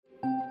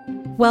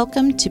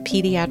Welcome to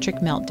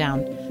Pediatric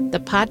Meltdown, the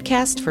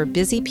podcast for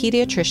busy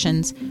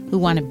pediatricians who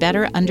want to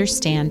better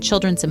understand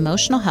children's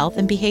emotional health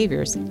and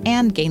behaviors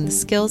and gain the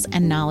skills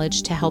and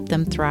knowledge to help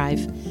them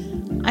thrive.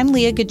 I'm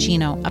Leah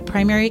Gugino, a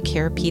primary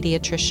care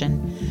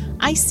pediatrician.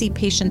 I see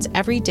patients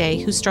every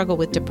day who struggle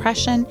with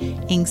depression,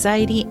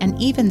 anxiety, and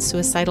even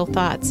suicidal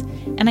thoughts,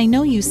 and I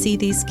know you see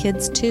these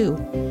kids too.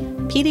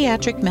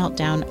 Pediatric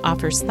Meltdown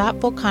offers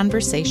thoughtful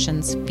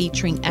conversations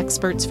featuring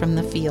experts from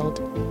the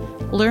field.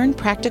 Learn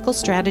practical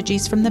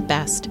strategies from the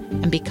best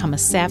and become a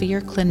savvier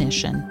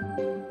clinician.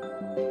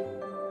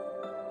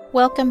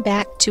 Welcome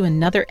back to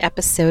another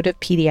episode of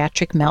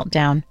Pediatric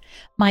Meltdown.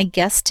 My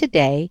guest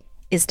today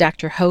is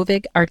Dr.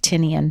 Hovig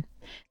Artinian.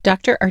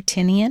 Dr.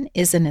 Artinian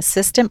is an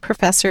assistant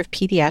professor of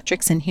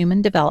pediatrics and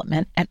human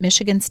development at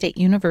Michigan State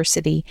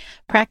University,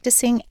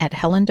 practicing at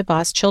Helen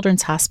DeVos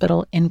Children's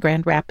Hospital in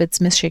Grand Rapids,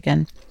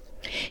 Michigan.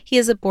 He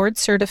is a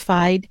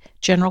board-certified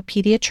general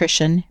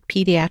pediatrician,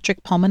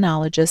 pediatric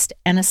pulmonologist,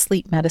 and a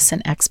sleep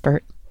medicine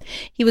expert.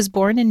 He was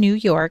born in New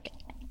York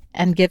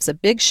and gives a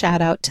big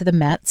shout-out to the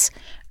Mets,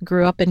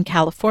 grew up in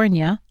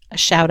California, a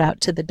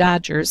shout-out to the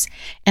Dodgers,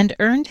 and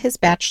earned his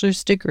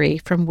bachelor's degree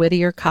from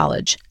Whittier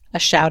College, a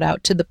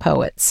shout-out to the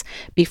Poets,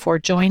 before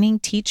joining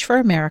Teach for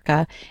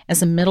America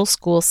as a middle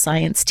school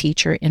science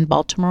teacher in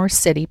Baltimore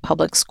City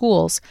Public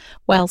Schools,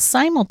 while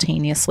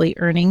simultaneously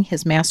earning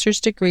his master's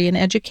degree in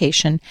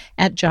education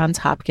at Johns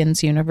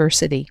Hopkins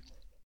University.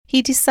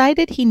 He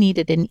decided he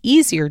needed an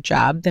easier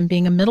job than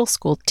being a middle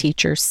school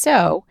teacher,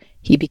 so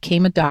he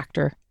became a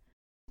doctor.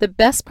 The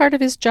best part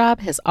of his job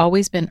has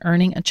always been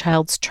earning a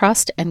child's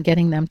trust and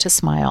getting them to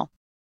smile.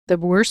 The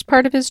worst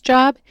part of his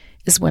job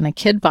is when a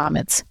kid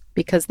vomits,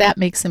 because that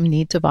makes him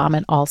need to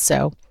vomit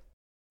also.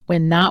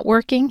 When not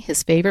working,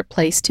 his favorite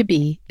place to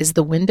be is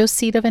the window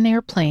seat of an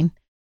airplane,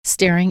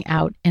 staring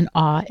out in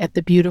awe at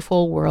the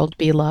beautiful world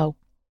below.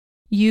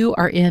 You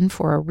are in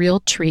for a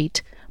real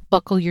treat.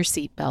 Buckle your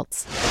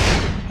seatbelts.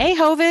 Hey,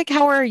 Hovig,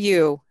 how are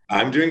you?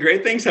 I'm doing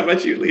great, thanks. How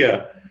about you,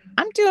 Leah?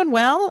 I'm doing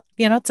well.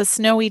 You know, it's a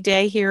snowy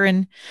day here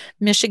in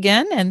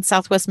Michigan and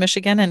Southwest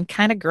Michigan and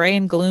kind of gray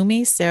and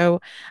gloomy.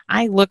 So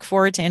I look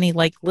forward to any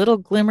little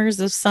glimmers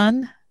of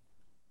sun.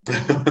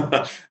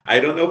 I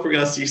don't know if we're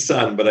going to see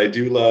sun, but I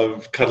do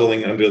love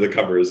cuddling under the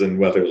covers in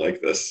weather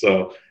like this.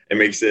 So it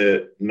makes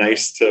it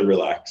nice to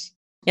relax.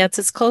 Yeah, it's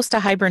as close to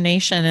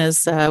hibernation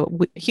as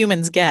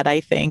humans get, I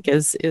think,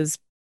 is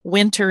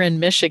winter in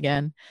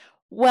Michigan.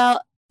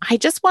 Well, I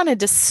just wanted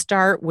to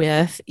start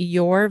with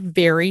your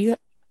very,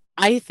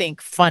 I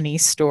think, funny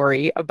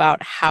story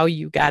about how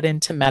you got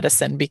into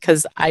medicine,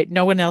 because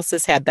no one else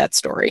has had that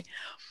story.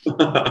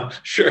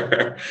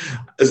 Sure.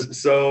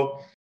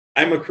 So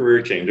I'm a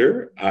career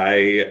changer.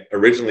 I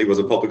originally was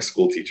a public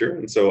school teacher.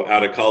 And so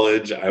out of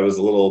college, I was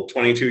a little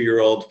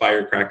 22-year-old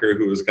firecracker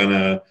who was going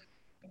to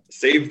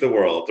save the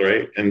world,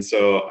 right? And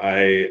so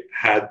I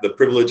had the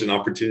privilege and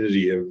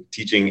opportunity of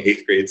teaching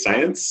 8th grade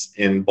science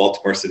in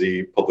Baltimore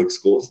City public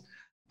schools.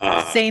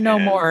 Say no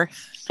more.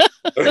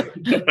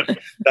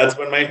 That's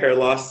when my hair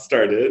loss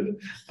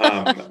started.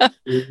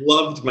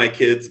 Loved my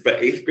kids, but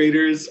 8th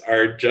graders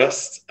are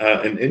just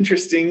an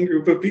interesting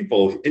group of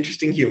people,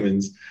 interesting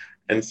humans.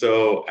 And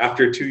so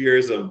after 2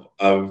 years of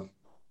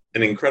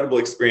an incredible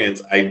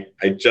experience, I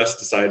just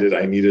decided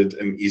I needed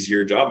an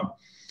easier job.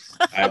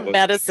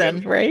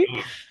 Medicine, right?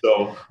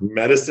 So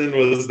medicine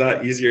was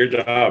that easier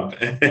job.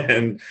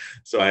 And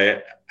so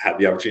I had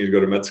the opportunity to go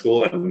to med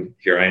school, and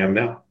here I am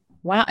now.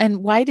 Wow.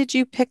 And why did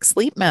you pick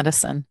sleep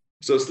medicine?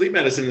 So sleep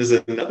medicine is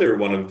another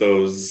one of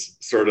those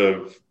sort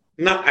of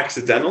not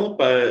accidental,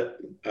 but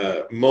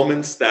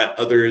moments that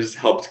others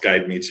helped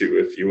guide me to,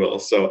 if you will.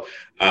 So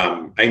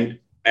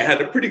I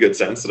had a pretty good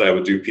sense that I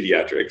would do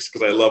pediatrics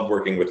because I love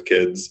working with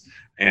kids,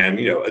 and,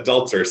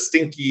 adults are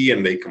stinky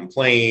and they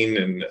complain,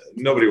 and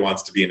nobody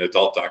wants to be an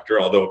adult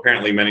doctor, although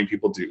apparently many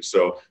people do.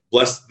 So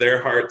bless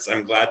their hearts.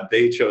 I'm glad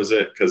they chose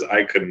it because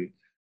I couldn't.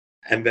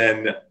 And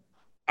then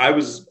I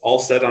was all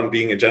set on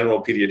being a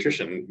general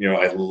pediatrician.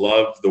 I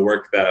love the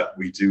work that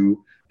we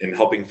do in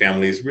helping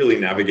families really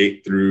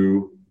navigate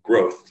through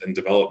growth and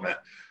development.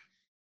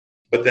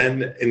 But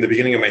then in the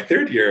beginning of my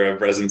 3rd year of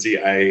residency,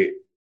 I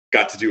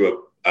got to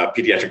do a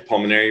pediatric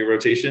pulmonary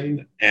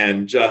rotation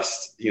and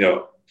just,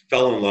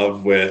 fell in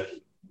love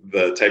with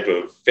the type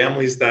of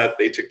families that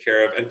they took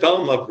care of and fell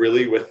in love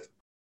really with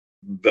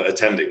the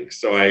attending.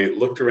 So I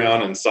looked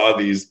around and saw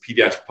these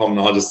pediatric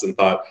pulmonologists and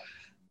thought,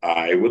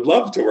 I would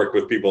love to work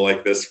with people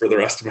like this for the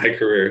rest of my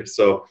career.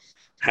 So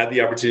had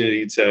the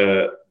opportunity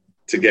to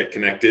get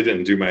connected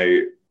and do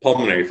my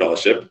pulmonary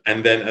fellowship.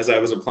 And then as I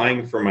was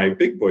applying for my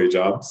big boy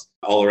jobs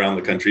all around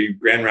the country,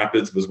 Grand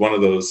Rapids was one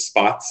of those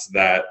spots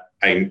that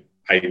I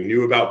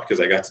knew about because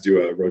I got to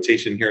do a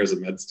rotation here as a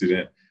med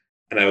student.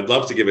 And I would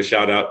love to give a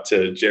shout out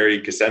to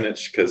Jerry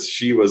Kasenich, because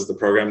she was the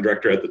program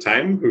director at the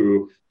time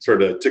who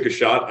sort of took a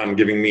shot on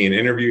giving me an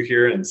interview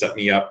here and set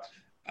me up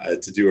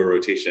to do a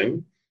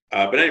rotation.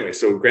 But anyway,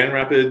 so Grand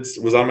Rapids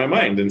was on my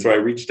mind. And so I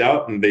reached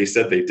out and they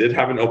said they did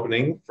have an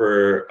opening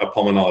for a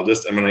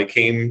pulmonologist. And when I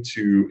came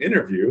to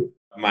interview,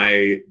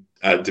 my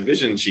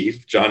division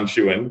chief, John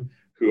Shewan,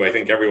 who I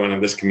think everyone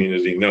in this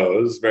community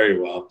knows very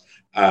well,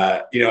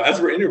 as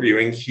we're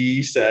interviewing,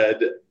 he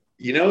said,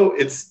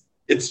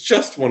 it's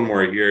just one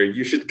more year.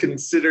 You should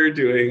consider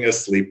doing a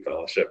sleep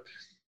fellowship.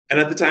 And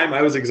at the time,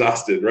 I was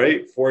exhausted,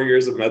 right? 4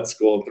 years of med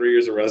school, 3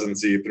 years of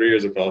residency, 3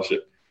 years of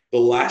fellowship. The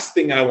last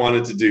thing I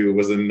wanted to do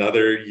was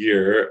another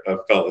year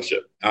of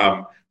fellowship.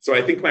 So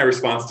I think my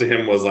response to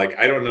him was like,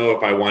 I don't know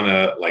if I want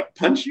to like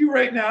punch you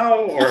right now,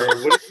 or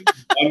what if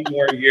one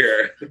more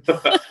year?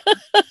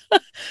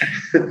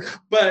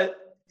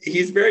 But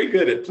he's very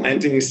good at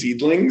planting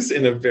seedlings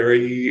in a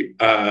very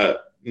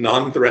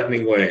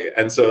non-threatening way.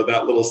 And so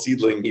that little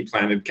seedling he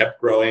planted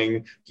kept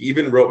growing. He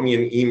even wrote me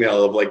an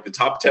email of like the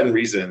top 10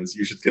 reasons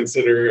you should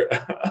consider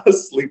a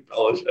sleep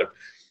fellowship.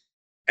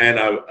 And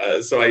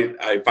so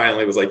I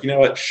finally was like, you know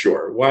what?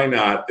 Sure. Why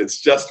not? It's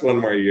just one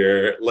more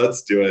year.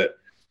 Let's do it.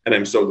 And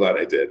I'm so glad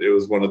I did. It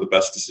was one of the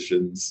best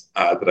decisions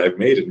that I've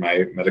made in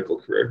my medical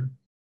career.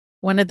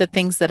 One of the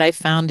things that I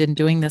found in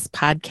doing this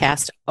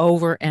podcast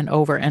over and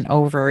over and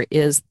over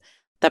is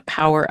the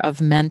power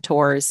of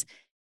mentors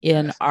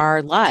in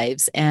our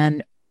lives.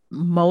 And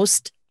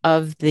most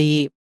of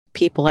the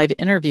people I've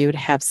interviewed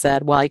have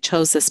said, well, I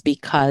chose this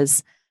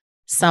because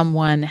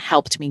someone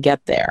helped me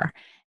get there.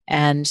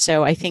 And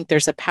so I think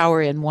there's a power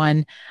in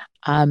one,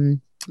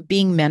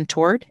 being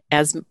mentored,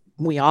 as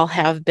we all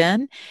have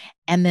been,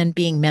 and then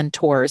being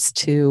mentors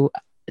to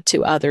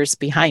others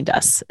behind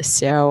us.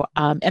 So,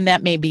 and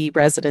that may be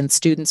resident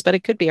students, but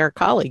it could be our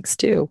colleagues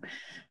too.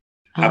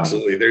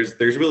 Absolutely.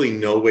 There's really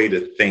no way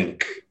to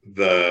thank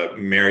the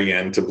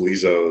Marianne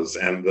Tablizos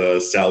and the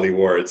Sally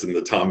Wards and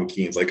the Tom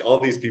Keens, like all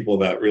these people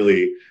that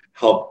really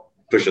help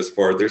push us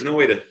forward. There's no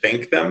way to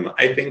thank them,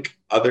 I think,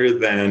 other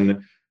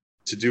than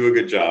to do a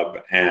good job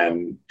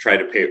and try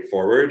to pay it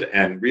forward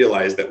and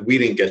realize that we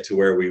didn't get to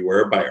where we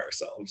were by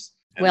ourselves.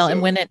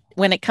 And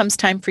when it comes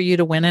time for you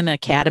to win an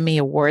Academy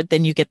Award,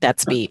 then you get that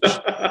speech.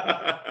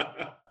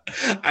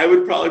 I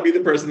would probably be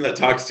the person that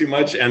talks too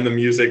much and the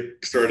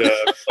music sort of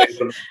plays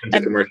them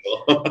into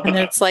commercial. And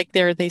it's like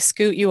they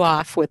scoot you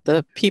off with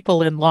the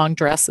people in long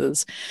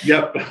dresses.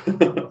 Yep.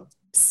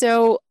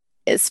 So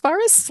as far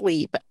as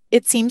sleep,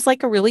 it seems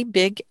like a really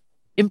big,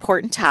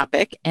 important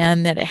topic,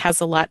 and that it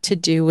has a lot to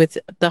do with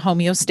the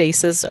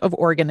homeostasis of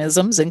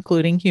organisms,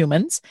 including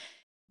humans,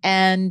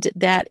 and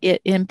that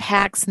it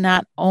impacts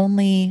not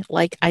only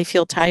like I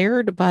feel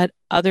tired, but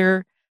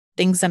other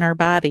things in our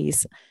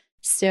bodies.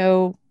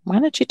 So why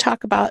don't you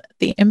talk about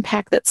the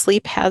impact that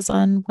sleep has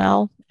on,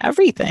 well,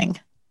 everything?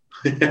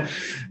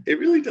 It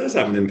really does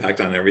have an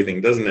impact on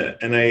everything, doesn't it?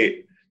 And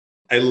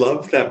I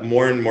love that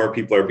more and more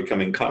people are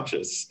becoming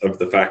conscious of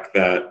the fact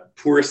that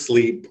poor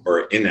sleep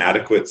or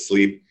inadequate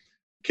sleep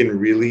can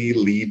really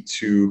lead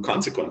to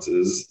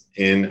consequences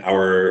in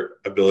our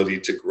ability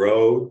to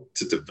grow,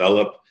 to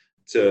develop,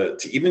 to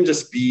even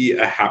just be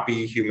a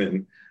happy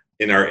human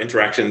in our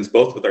interactions,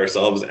 both with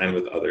ourselves and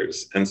with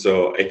others. And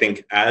so I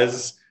think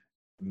as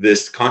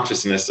this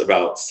consciousness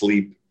about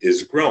sleep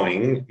is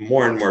growing,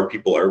 more and more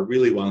people are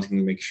really wanting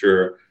to make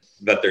sure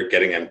that they're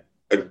getting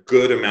a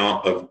good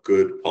amount of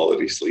good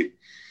quality sleep.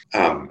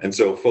 And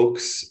so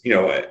folks,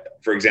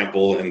 for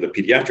example, in the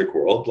pediatric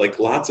world, like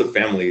lots of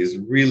families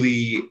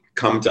really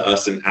come to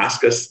us and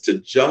ask us to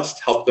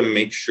just help them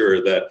make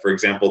sure that, for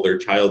example, their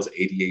child's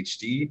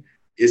ADHD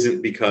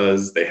isn't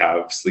because they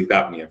have sleep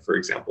apnea, for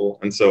example.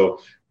 And so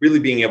really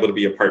being able to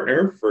be a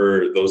partner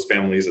for those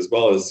families, as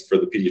well as for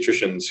the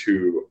pediatricians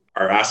who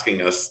are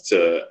asking us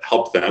to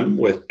help them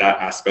with that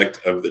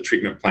aspect of the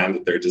treatment plan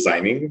that they're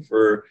designing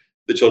for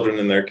the children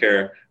in their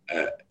care.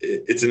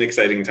 It's an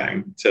exciting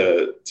time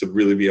to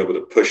really be able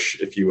to push,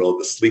 if you will,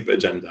 the sleep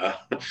agenda,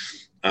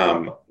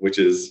 which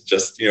is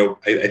just,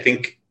 I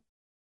think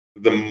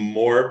the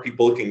more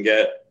people can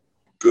get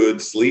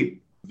good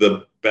sleep,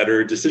 the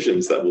better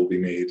decisions that will be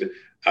made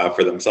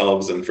for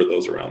themselves and for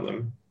those around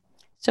them.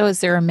 So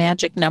is there a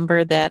magic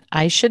number that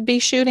I should be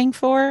shooting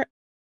for?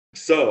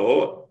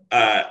 So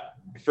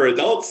for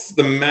adults,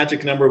 the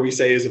magic number we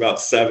say is about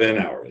 7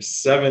 hours,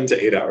 7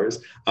 to 8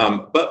 hours.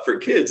 But for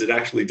kids, it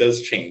actually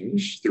does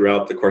change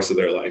throughout the course of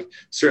their life.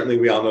 Certainly,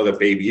 we all know that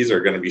babies are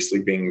going to be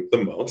sleeping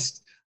the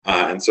most.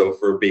 And so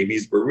for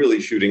babies, we're really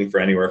shooting for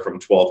anywhere from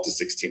 12 to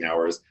 16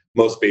 hours.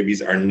 Most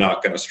babies are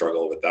not going to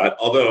struggle with that.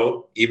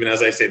 Although, even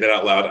as I say that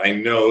out loud, I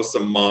know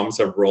some moms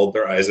have rolled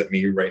their eyes at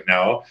me right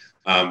now.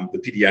 The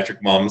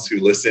pediatric moms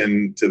who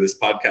listen to this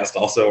podcast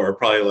also are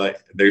probably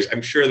like,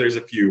 I'm sure there's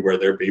a few where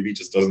their baby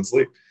just doesn't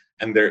sleep.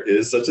 And there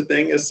is such a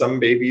thing as some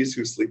babies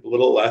who sleep a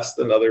little less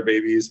than other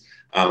babies.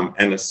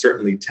 And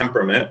certainly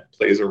temperament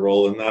plays a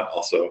role in that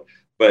also.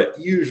 But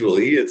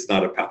usually it's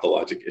not a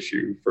pathologic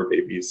issue for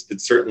babies.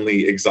 It's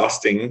certainly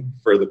exhausting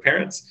for the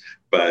parents,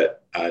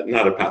 but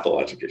not a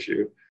pathologic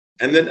issue.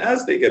 And then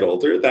as they get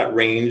older, that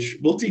range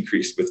will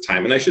decrease with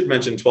time. And I should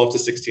mention 12 to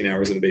 16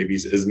 hours in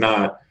babies is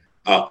not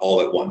all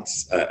at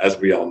once, as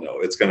we all know.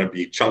 It's going to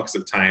be chunks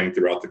of time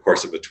throughout the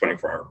course of a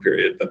 24-hour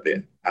period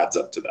that adds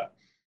up to that.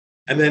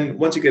 And then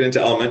once you get into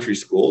elementary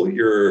school,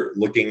 you're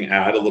looking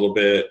at a little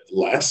bit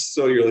less.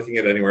 So you're looking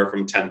at anywhere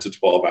from 10 to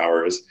 12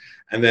 hours.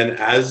 And then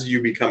as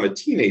you become a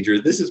teenager,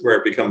 this is where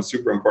it becomes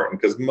super important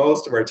because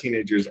most of our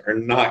teenagers are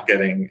not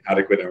getting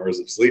adequate hours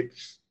of sleep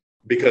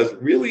because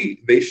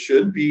really they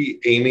should be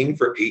aiming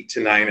for 8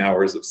 to 9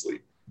 hours of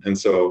sleep. And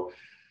so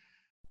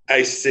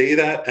I say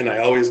that, and I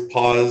always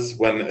pause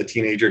when a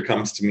teenager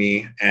comes to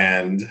me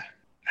and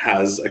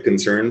has a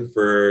concern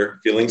for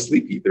feeling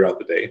sleepy throughout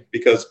the day,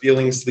 because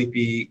feeling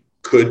sleepy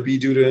could be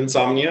due to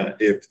insomnia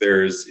if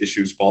there's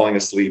issues falling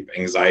asleep,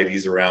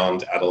 anxieties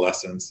around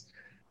adolescence.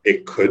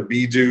 It could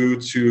be due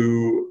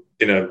to,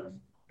 in a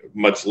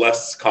much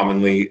less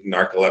commonly,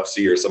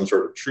 narcolepsy or some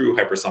sort of true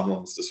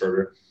hypersomnolence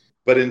disorder.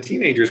 But in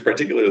teenagers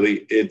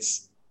particularly,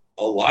 it's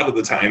a lot of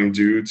the time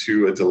due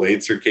to a delayed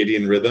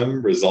circadian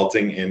rhythm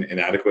resulting in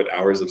inadequate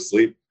hours of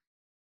sleep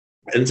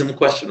and some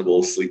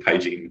questionable sleep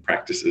hygiene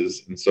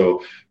practices. And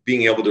so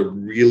being able to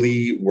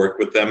really work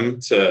with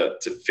them to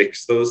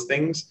fix those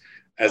things,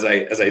 as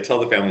I tell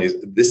the families,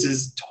 this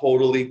is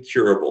totally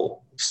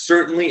curable.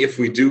 Certainly, if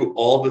we do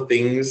all the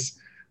things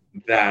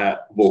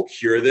that will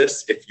cure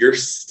this, if you're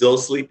still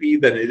sleepy,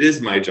 then it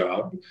is my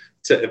job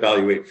to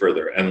evaluate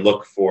further and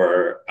look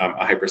for a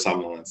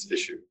hypersomnolence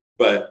issue.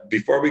 But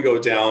before we go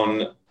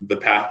down the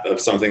path of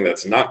something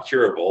that's not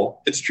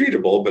curable, it's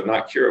treatable, but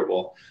not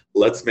curable,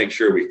 let's make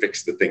sure we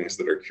fix the things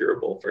that are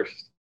curable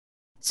first.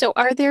 So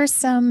are there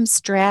some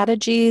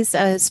strategies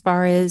as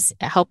far as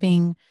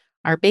helping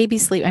our baby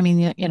sleep? I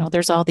mean,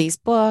 there's all these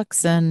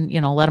books and,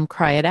 let them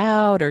cry it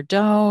out or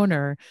don't,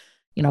 or,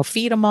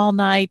 feed them all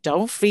night,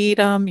 don't feed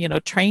them,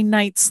 train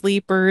night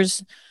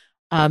sleepers,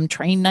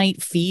 train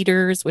night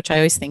feeders, which I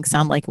always think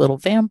sound like little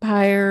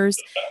vampires,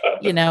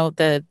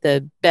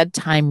 the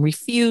bedtime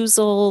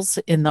refusals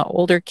in the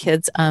older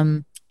kids,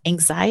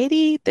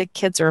 anxiety, the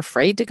kids are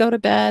afraid to go to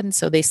bed. And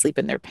so they sleep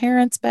in their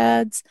parents'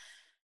 beds.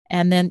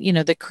 And then,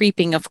 the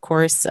creeping, of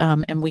course,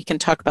 and we can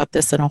talk about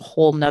this in a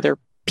whole nother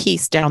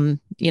piece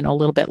down, a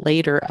little bit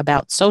later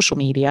about social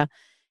media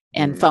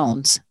and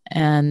phones.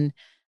 And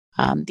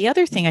the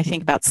other thing I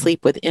think about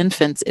sleep with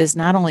infants is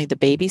not only the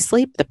baby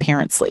sleep, the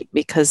parent sleep,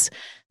 because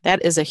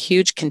that is a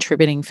huge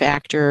contributing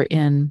factor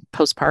in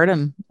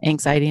postpartum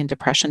anxiety and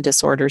depression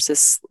disorders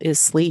is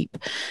sleep.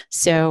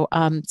 So,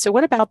 so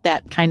what about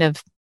that kind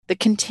of the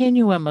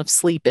continuum of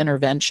sleep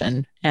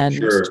intervention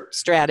and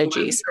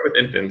strategies? Well,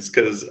 with infants,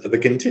 because the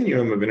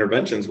continuum of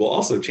interventions will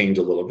also change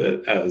a little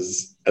bit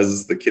as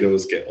the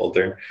kiddos get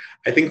older.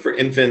 I think for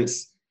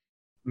infants,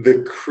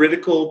 the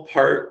critical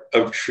part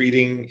of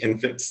treating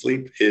infant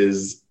sleep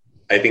is,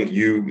 I think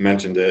you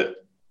mentioned it,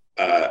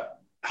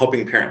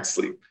 helping parents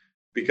sleep.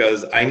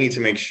 Because I need to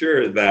make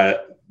sure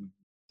that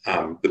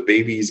the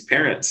baby's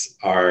parents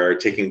are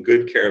taking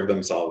good care of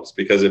themselves.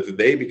 Because if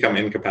they become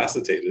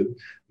incapacitated,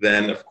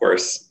 then of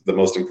course, the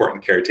most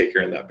important caretaker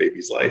in that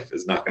baby's life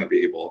is not going to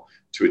be able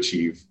to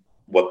achieve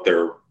what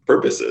their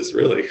purpose is,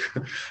 really.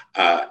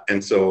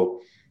 And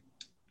so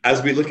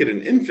as we look at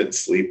an infant's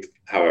sleep,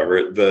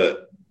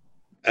 however,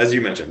 as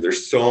you mentioned,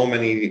 there's so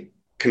many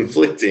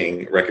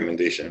conflicting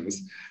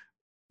recommendations.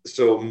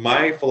 So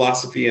my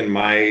philosophy and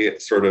my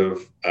sort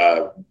of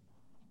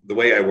the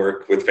way I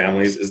work with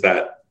families is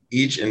that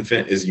each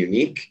infant is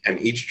unique and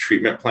each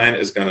treatment plan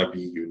is going to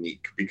be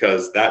unique,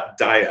 because that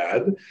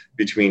dyad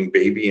between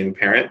baby and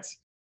parent,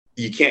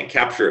 you can't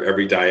capture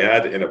every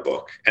dyad in a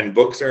book. And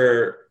books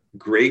are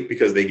great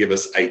because they give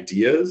us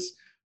ideas,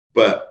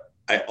 but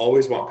I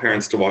always want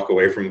parents to walk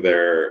away from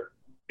their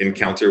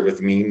encounter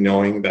with me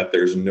knowing that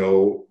there's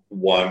no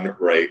one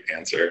right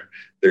answer.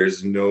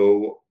 There's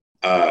no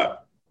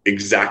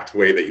exact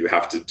way that you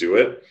have to do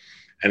it.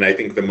 And I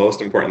think the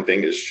most important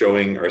thing is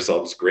showing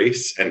ourselves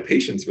grace and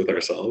patience with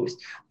ourselves,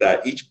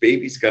 that each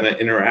baby's going to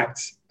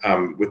interact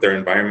with their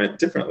environment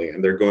differently,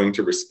 and they're going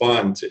to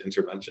respond to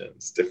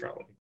interventions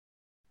differently.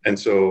 And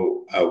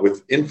so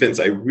with infants,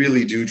 I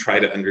really do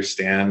try to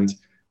understand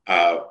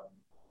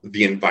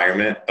the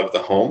environment of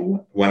the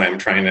home when I'm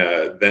trying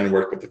to then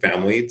work with the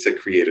family to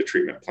create a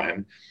treatment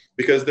plan.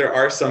 Because there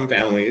are some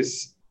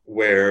families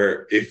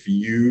where if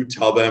you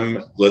tell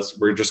them,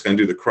 we're just going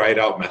to do the cried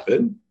out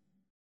method,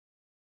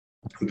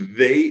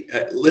 they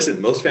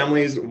listen, most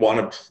families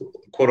want to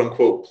quote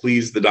unquote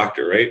please the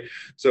doctor, right?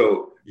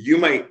 So you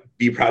might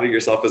be proud of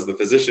yourself as the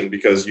physician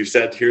because you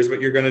said, here's what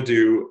you're going to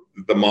do.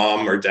 The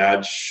mom or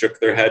dad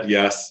shook their head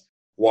yes,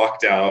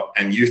 walked out,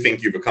 and you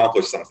think you've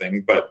accomplished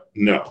something, but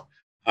no.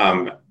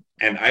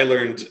 And I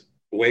learned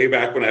way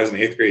back when I was an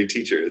 8th grade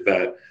teacher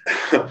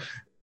that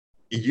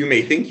you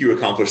may think you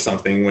accomplished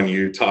something when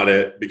you taught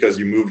it because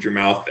you moved your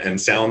mouth and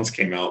sounds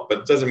came out, but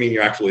it doesn't mean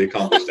you actually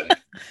accomplished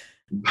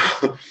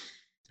anything.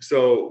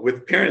 So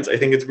with parents, I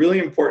think it's really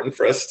important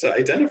for us to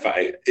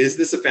identify, is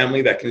this a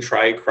family that can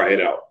cry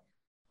it out?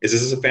 Is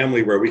this a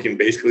family where we can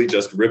basically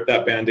just rip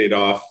that Band-Aid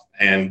off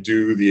and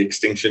do the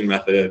extinction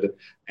method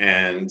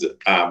and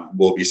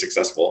we'll be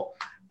successful?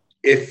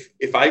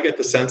 If I get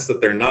the sense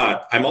that they're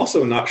not, I'm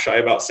also not shy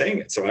about saying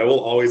it. So I will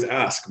always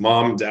ask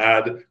mom,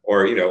 dad,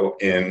 or,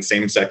 in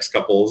same-sex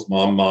couples,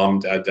 mom,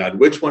 dad,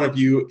 which one of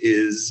you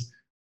is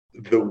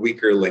the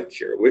weaker link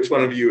here? Which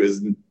one of you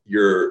is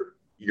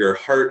your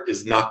heart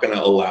is not going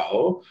to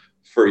allow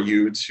for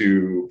you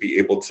to be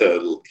able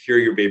to hear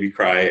your baby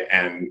cry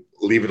and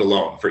leave it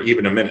alone for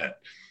even a minute?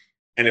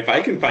 And if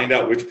I can find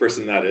out which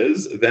person that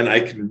is, then I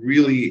can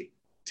really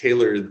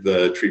tailor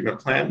the treatment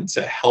plan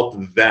to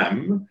help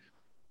them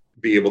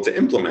be able to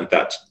implement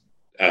that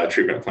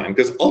treatment plan.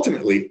 Because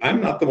ultimately, I'm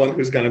not the one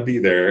who's going to be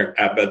there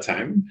at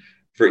bedtime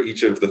for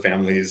each of the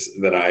families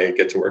that I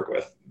get to work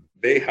with.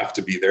 They have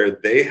to be there,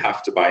 they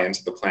have to buy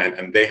into the plan,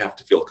 and they have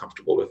to feel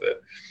comfortable with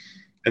it.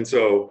 And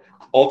so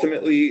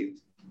ultimately,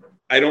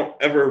 I don't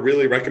ever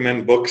really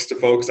recommend books to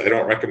folks. I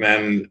don't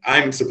recommend,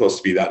 I'm supposed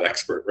to be that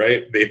expert,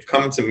 right? They've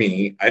come to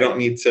me. I don't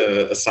need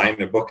to assign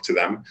a book to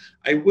them.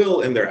 I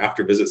will, in their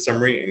after visit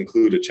summary,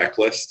 include a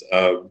checklist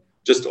of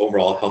just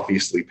overall healthy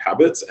sleep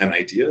habits and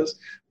ideas.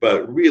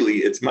 But really,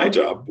 it's my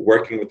job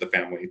working with the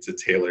family to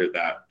tailor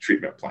that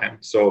treatment plan.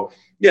 So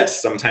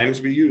yes,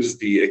 sometimes we use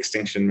the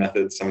extinction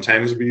method.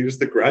 Sometimes we use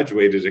the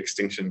graduated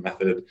extinction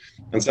method.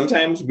 And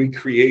sometimes we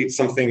create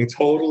something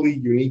totally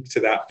unique to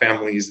that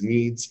family's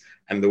needs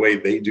and the way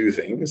they do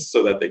things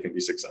so that they can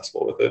be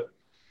successful with it.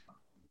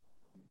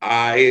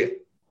 I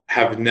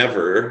have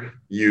never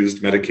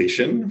used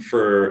medication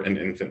for an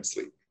infant's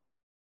sleep.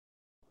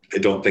 I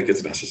don't think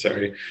it's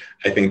necessary.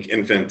 I think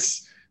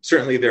infants,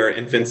 certainly there are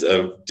infants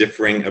of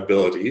differing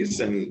abilities,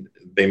 and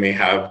they may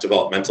have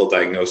developmental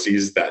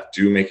diagnoses that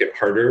do make it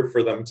harder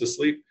for them to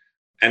sleep.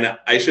 And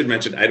I should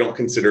mention, I don't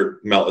consider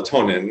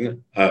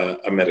melatonin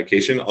a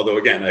medication, although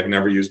again, I've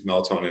never used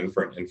melatonin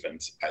for an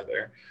infant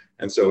either.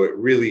 And so it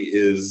really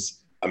is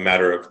a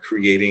matter of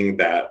creating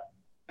that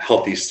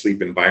healthy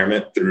sleep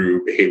environment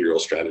through behavioral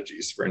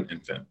strategies for an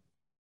infant.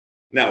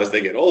 Now, as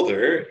they get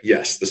older,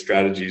 yes, the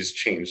strategies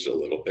changed a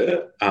little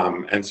bit.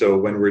 And so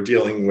when we're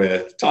dealing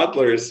with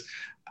toddlers,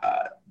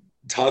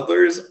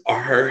 toddlers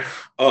are,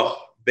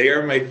 they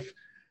are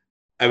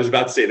I was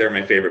about to say they're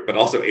my favorite, but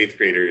also eighth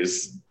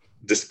graders,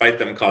 despite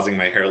them causing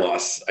my hair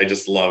loss, I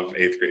just love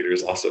eighth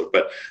graders also.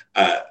 But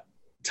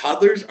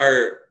toddlers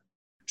are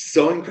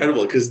so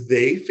incredible because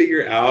they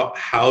figure out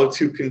how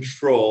to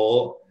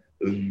control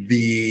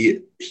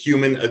the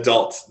human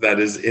adult that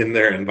is in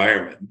their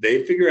environment.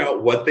 They figure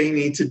out what they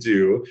need to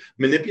do.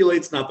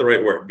 Manipulate's not the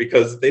right word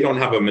because they don't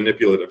have a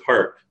manipulative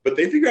heart, but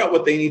they figure out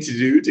what they need to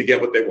do to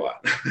get what they want.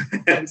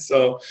 And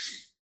so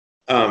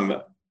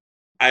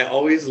I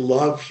always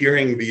love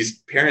hearing these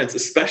parents,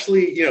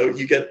 especially,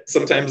 you get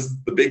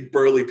sometimes the big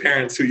burly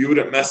parents who you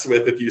wouldn't mess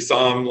with if you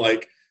saw them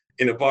like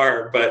in a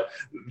bar, but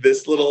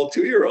this little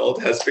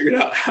 2-year-old has figured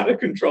out how to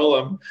control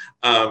them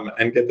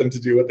and get them to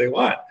do what they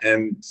want.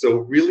 And so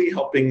really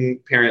helping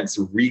parents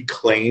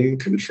reclaim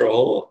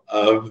control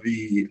of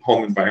the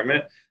home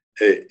environment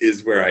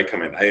is where I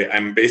come in.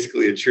 I'm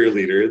basically a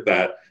cheerleader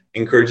that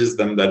encourages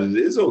them that it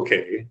is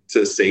okay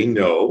to say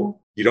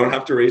no. You don't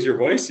have to raise your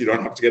voice. You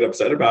don't have to get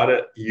upset about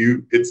it.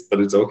 But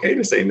it's okay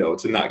to say no,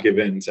 to not give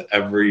in to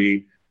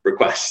every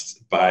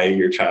request by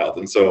your child.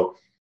 And so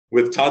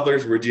with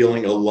toddlers, we're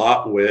dealing a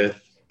lot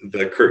with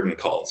the curtain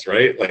calls,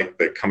 right? Like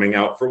the coming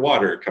out for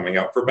water, coming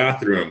out for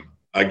bathroom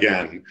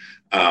again,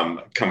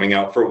 coming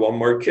out for one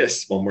more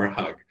kiss, one more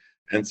hug.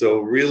 And so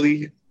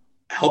really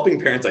helping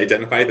parents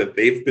identify that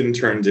they've been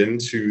turned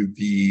into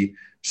the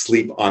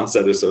sleep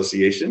onset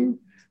association,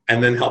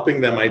 and then helping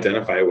them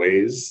identify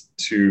ways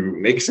to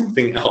make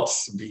something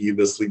else be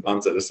the sleep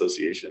onset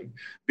association.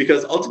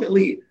 Because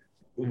ultimately,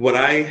 what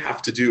I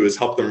have to do is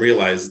help them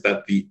realize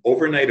that the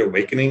overnight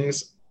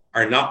awakenings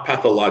are not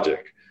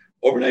pathologic.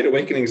 Overnight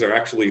awakenings are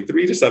actually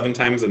 3 to 7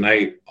 times a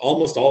night.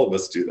 Almost all of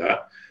us do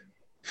that.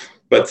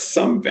 But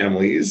some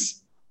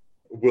families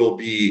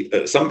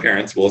some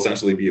parents will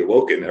essentially be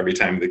awoken every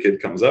time the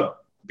kid comes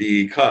up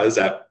because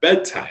at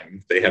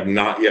bedtime, they have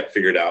not yet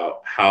figured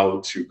out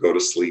how to go to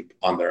sleep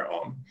on their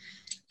own.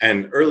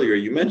 And earlier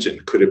you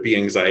mentioned, could it be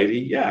anxiety?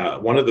 Yeah,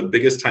 one of the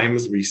biggest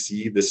times we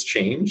see this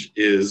change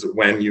is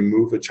when you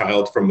move a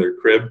child from their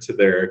crib to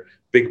their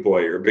big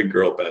boy or big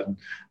girl bed.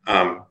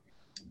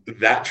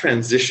 That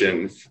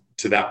transition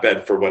to that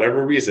bed, for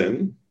whatever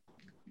reason,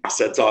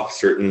 sets off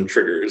certain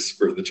triggers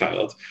for the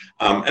child.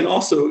 And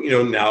also,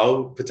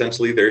 now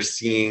potentially they're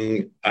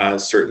seeing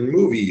certain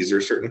movies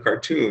or certain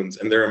cartoons,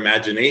 and their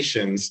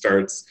imagination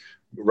starts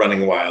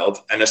running wild.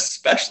 And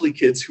especially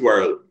kids who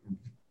are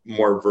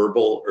more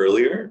verbal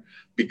earlier,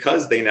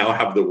 because they now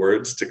have the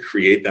words to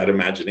create that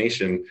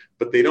imagination,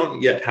 but they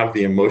don't yet have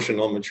the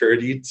emotional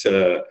maturity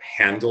to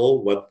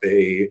handle what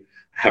they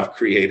have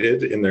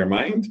created in their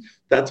mind.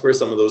 That's where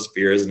some of those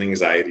fears and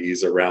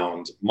anxieties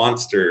around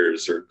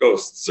monsters or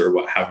ghosts or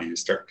what have you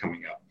start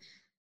coming up.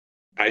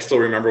 I still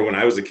remember when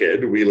I was a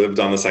kid, we lived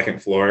on the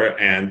second floor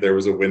and there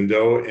was a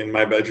window in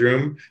my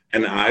bedroom,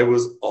 and I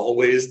was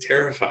always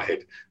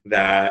terrified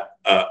that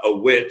a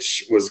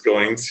witch was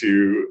going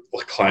to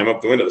climb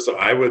up the window. So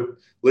I would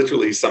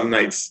literally, some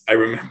nights, I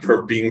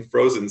remember being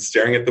frozen,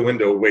 staring at the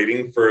window,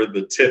 waiting for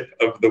the tip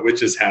of the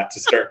witch's hat to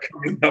start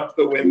coming up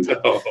the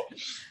window.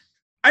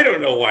 I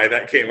don't know why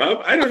that came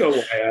up. I don't know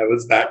why I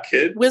was that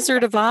kid.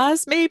 Wizard of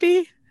Oz,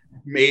 maybe?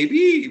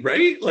 Maybe,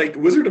 right? Like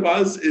Wizard of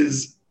Oz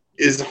is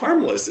is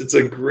harmless. It's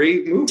a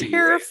great movie.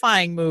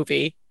 Terrifying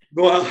movie.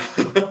 Well,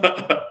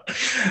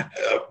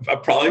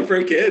 probably for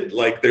a kid,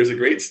 like there's a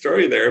great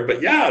story there,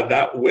 but yeah,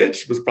 that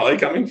witch was probably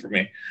coming for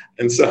me.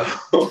 And so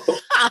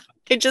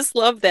I just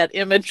love that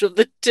image of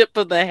the tip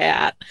of the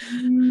hat.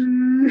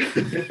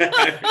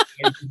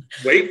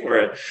 wait for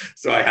it.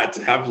 So I had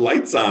to have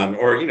lights on,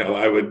 or,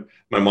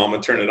 my mom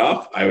would turn it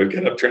off. I would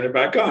get up, turn it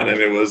back on. And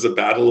it was a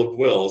battle of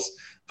wills.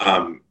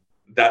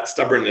 That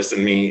stubbornness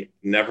in me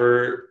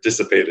never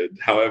dissipated.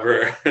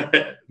 However,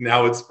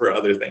 now it's for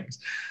other things.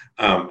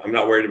 I'm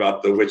not worried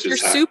about the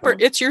witch's hat.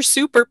 It's your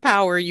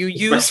superpower you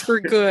use for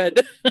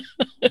good.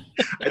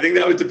 I think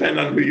that would depend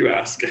on who you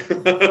ask.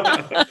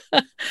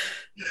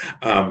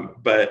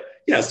 But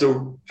yeah,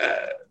 so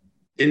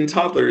in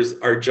toddlers,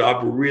 our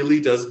job really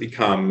does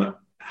become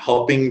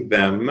helping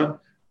them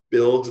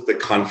build the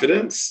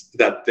confidence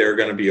that they're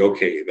going to be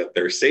okay, that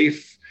they're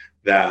safe,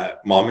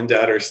 that mom and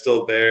dad are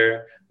still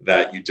there,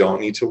 that you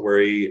don't need to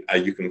worry,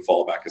 you can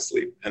fall back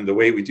asleep. And the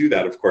way we do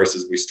that, of course,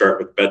 is we start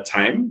with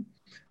bedtime,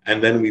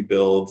 and then we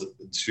build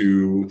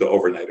to the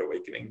overnight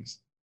awakenings.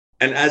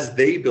 And as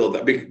they build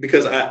that,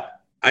 because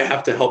I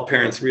have to help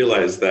parents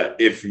realize that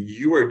if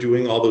you are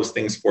doing all those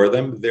things for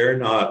them, they're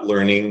not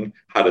learning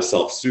how to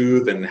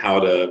self-soothe and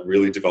how to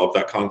really develop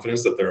that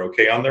confidence that they're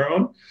okay on their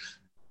own.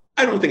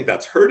 I don't think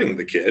that's hurting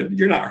the kid.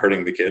 You're not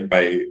hurting the kid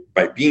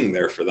by being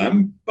there for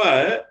them.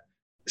 But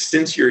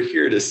since you're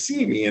here to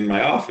see me in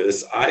my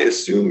office, I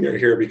assume you're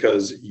here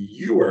because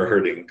you are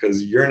hurting,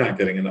 because you're not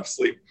getting enough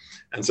sleep.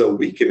 And so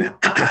we can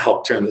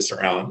help turn this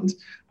around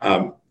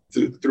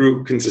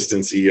through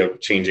consistency of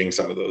changing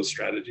some of those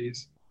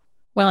strategies.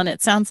 Well, and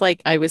it sounds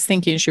like I was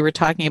thinking as you were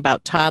talking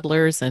about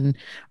toddlers and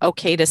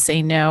okay to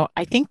say no.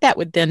 I think that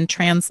would then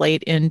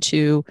translate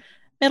into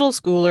middle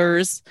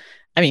schoolers.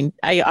 I mean,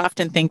 I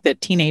often think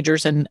that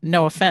teenagers, and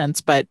no offense,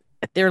 but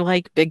they're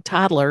like big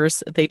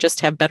toddlers. They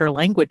just have better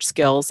language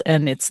skills.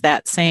 And it's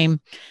that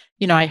same,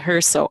 I hear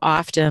so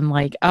often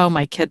like, oh,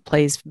 my kid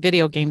plays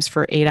video games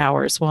for 8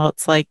 hours. Well,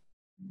 it's like,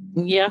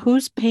 yeah,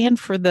 who's paying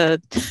for the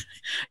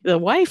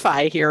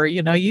Wi-Fi here?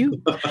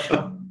 You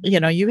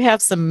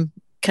have some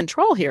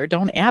control here.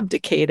 Don't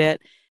abdicate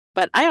it.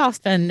 But I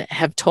often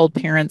have told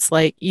parents,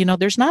 like,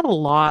 there's not a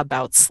law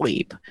about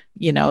sleep,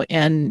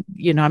 and,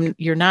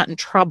 you're not in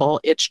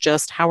trouble. It's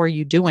just, how are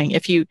you doing?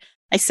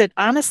 I said,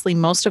 honestly,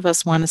 most of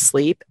us want to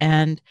sleep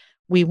and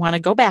we want to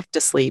go back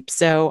to sleep.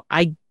 So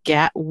I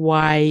get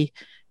why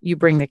you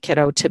bring the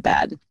kiddo to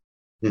bed.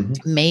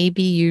 Mm-hmm.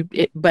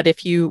 Maybe but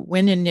if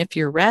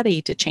you're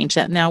ready to change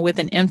that now with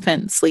an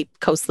infant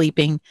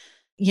co-sleeping,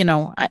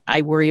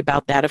 I worry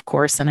about that, of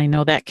course. And I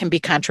know that can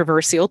be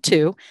controversial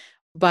too,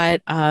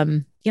 but,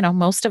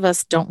 most of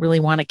us don't really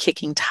want a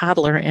kicking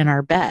toddler in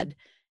our bed.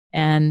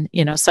 And,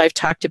 so I've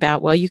talked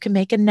about, well, you can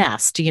make a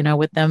nest,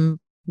 with them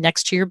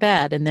next to your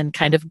bed and then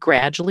kind of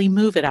gradually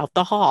move it out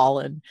the hall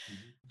and,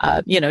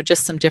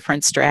 just some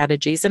different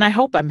strategies. And I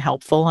hope I'm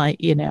helpful.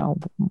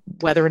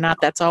 Whether or not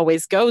that's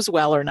always goes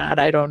well or not,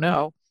 I don't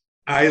know.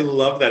 I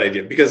love that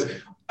idea because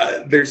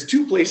there's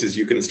two places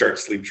you can start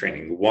sleep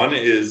training. One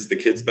is the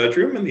kid's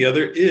bedroom and the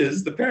other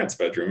is the parent's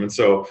bedroom. And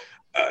so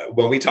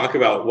when we talk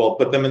about, well,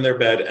 put them in their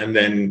bed, and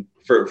then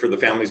for the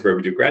families where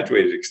we do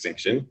graduated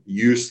extinction,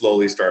 you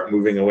slowly start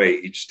moving away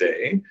each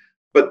day.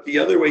 But the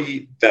other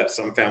way that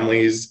some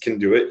families can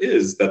do it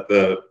is that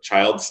the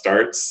child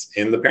starts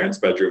in the parent's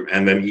bedroom,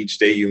 and then each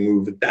day you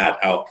move that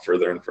out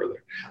further and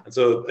further. And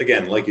so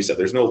again, like you said,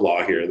 there's no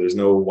law here. There's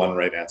no one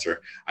right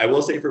answer. I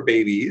will say for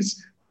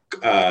babies,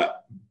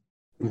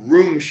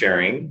 room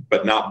sharing,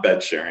 but not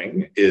bed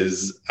sharing,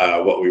 is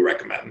what we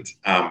recommend.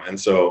 And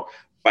so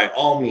by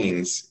all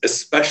means,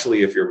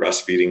 especially if you're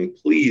breastfeeding,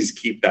 please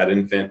keep that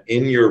infant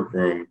in your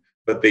room,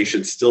 but they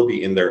should still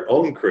be in their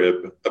own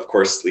crib, of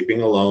course,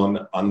 sleeping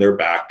alone on their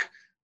back,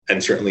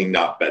 and certainly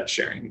not bed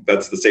sharing.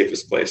 That's the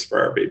safest place for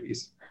our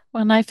babies.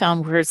 Well, and I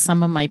found where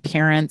some of my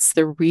parents,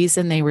 the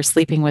reason they were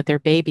sleeping with their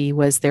baby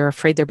was they're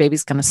afraid their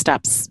baby's going to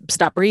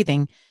stop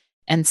breathing.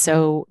 And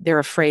so they're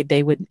afraid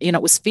they would,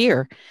 it was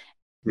fear.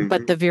 Mm-hmm.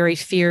 But the very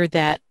fear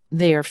that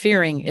they are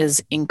fearing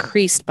is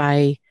increased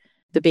by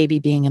the baby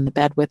being in the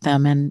bed with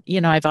them. And,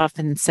 I've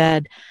often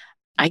said,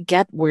 I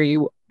get where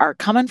you are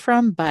coming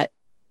from, but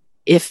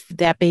if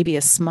that baby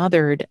is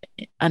smothered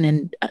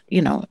and,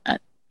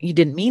 you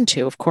didn't mean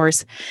to, of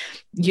course,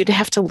 you'd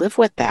have to live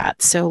with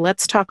that. So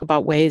let's talk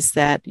about ways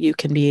that you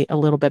can be a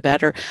little bit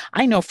better.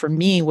 I know for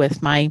me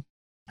with my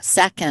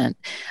second,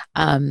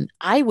 I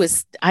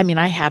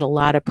had a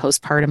lot of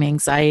postpartum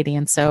anxiety.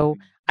 And so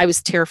I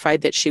was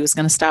terrified that she was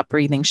going to stop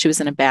breathing. She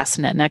was in a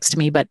bassinet next to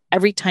me, but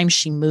every time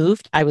she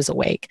moved, I was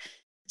awake.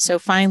 So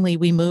finally,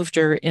 we moved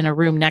her in a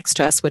room next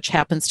to us, which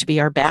happens to be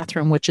our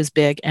bathroom, which is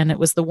big, and it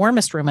was the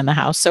warmest room in the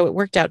house. So it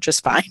worked out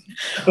just fine.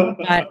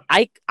 But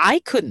I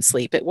couldn't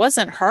sleep. It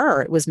wasn't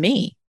her. It was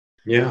me.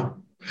 Yeah.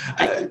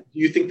 Do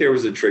you think there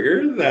was a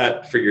trigger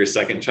that for your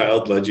second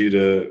child led you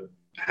to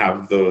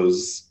have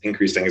those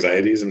increased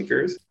anxieties and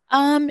fears?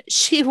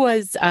 She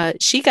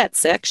got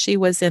sick. She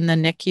was in the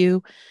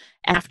NICU.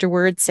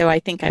 afterwards. So I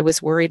think I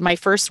was worried. My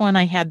first one,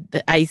 I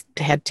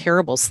had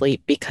terrible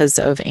sleep because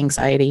of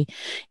anxiety,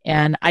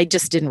 and I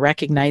just didn't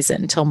recognize it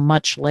until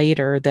much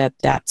later that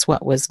that's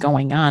what was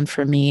going on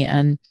for me.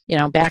 And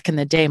back in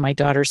the day, my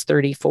daughter's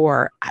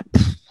 34.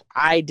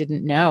 I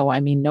didn't know.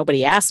 I mean,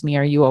 nobody asked me,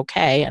 "Are you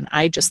okay?" And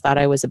I just thought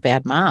I was a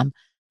bad mom.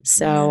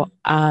 So,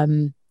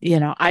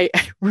 I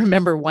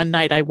remember one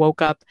night I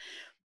woke up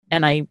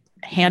and I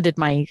handed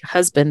my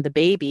husband the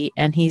baby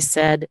and he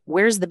said,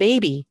 "Where's the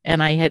baby?"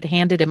 And I had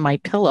handed him my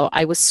pillow.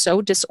 I was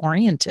so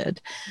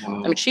disoriented. I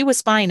mean, Wow. she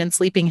was fine and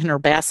sleeping in her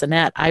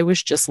bassinet. I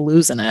was just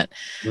losing it.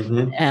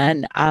 Hmm.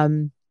 And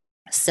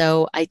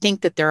so I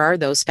think that there are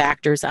those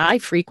factors. I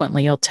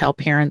frequently will tell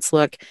parents,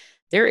 look,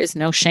 there is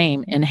no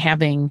shame in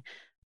having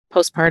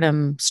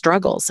postpartum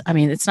struggles. I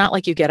mean, it's not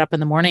like you get up in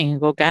the morning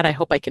and go, God, I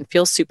hope I can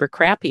feel super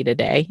crappy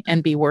today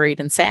and be worried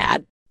and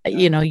sad.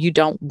 You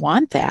don't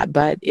want that,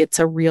 but it's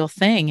a real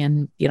thing.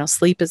 And,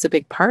 sleep is a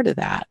big part of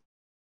that.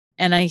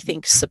 And I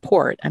think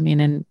support. I mean,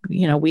 and,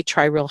 we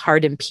try real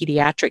hard in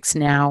pediatrics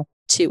now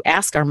to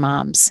ask our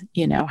moms,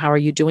 how are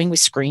you doing? We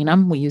screen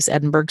them. We use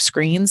Edinburgh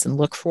screens and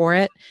look for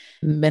it.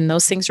 And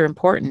those things are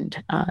important.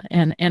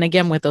 And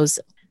again, with those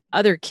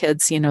other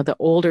kids, the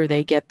older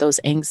they get, those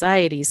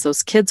anxieties,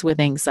 those kids with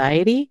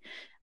anxiety,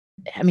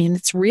 I mean,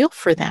 it's real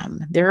for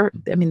them.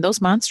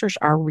 Those monsters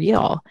are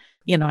real.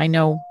 I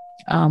know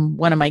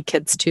one of my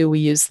kids too, we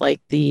use like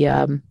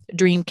the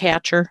dream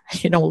catcher,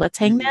 let's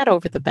hang that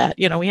over the bed.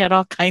 We had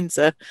all kinds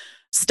of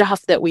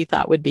stuff that we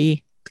thought would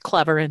be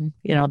clever and,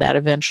 that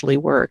eventually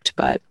worked.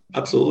 But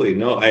Absolutely.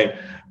 No,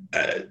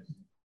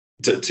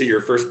 to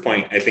your first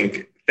point, I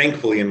think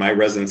thankfully in my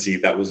residency,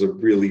 that was a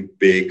really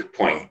big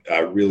point,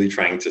 really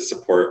trying to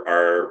support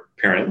our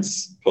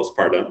parents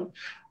postpartum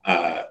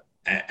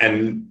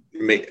and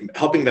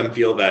helping them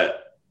feel that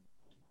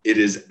it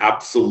is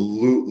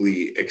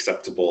absolutely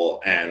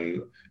acceptable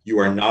and you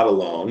are not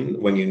alone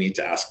when you need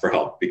to ask for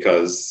help,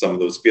 because some of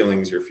those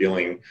feelings you're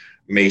feeling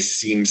may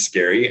seem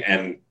scary.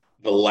 And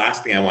the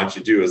last thing I want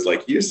you to do is,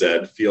 like you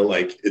said, feel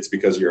like it's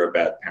because you're a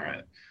bad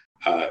parent,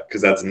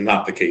 because that's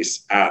not the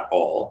case at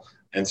all.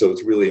 And so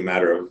it's really a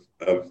matter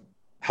of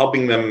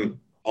helping them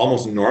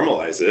almost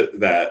normalize it,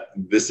 that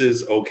this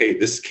is okay.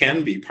 This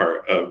can be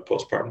part of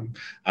postpartum.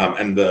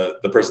 And the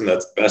person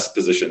that's best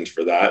positioned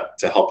for that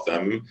to help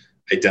them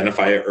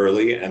identify it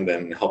early and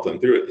then help them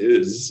through it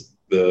is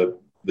the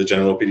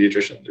general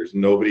pediatrician. There's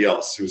nobody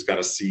else who's going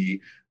to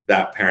see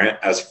that parent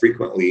as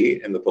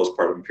frequently in the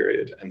postpartum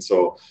period. And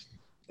so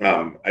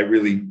I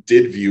really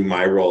did view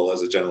my role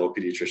as a general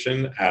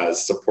pediatrician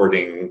as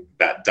supporting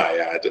that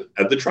triad,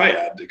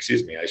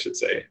 I should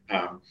say,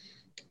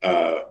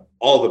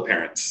 all the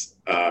parents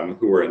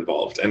who were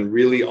involved, and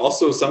really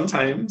also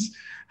sometimes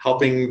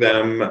helping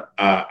them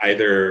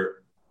either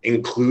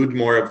include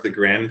more of the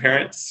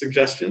grandparents'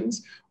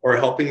 suggestions or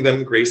helping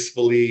them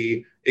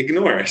gracefully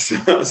ignore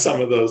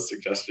some of those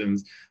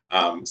suggestions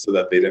so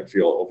that they didn't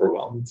feel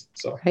overwhelmed.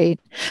 So, right.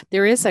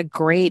 There is a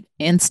great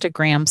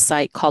Instagram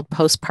site called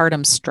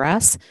Postpartum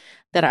Stress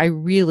that I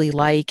really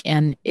like.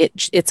 And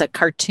it's a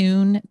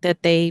cartoon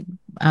that they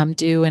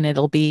do, and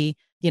it'll be,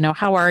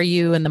 how are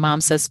you? And the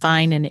mom says,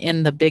 fine. And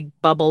in the big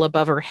bubble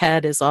above her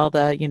head is all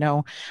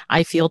the,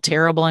 I feel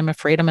terrible. I'm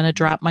afraid I'm going to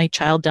drop my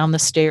child down the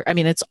stair. I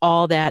mean, it's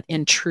all that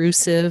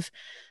intrusive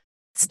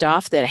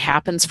stuff that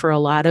happens for a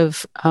lot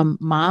of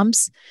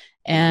moms.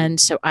 And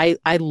so I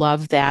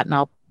love that. And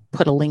I'll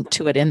put a link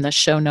to it in the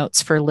show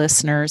notes for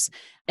listeners.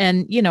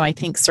 And, I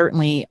think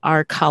certainly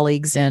our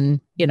colleagues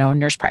in,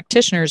 nurse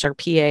practitioners, our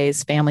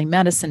PAs, family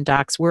medicine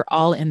docs, we're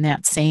all in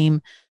that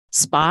same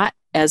spot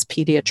as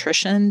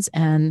pediatricians.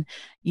 And,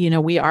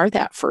 we are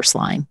that first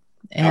line.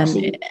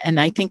 And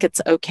I think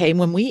it's okay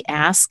when we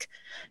ask,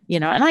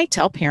 and I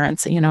tell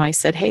parents, I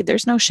said, hey,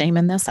 there's no shame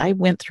in this. I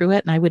went through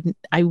it and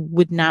I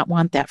would not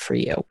want that for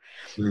you.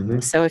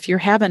 Mm-hmm. So if you're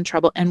having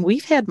trouble, and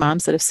we've had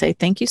moms that have said,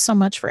 thank you so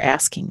much for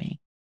asking me.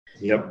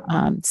 Yep.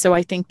 So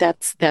I think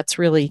that's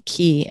really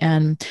key.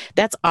 And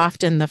that's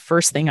often the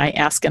first thing I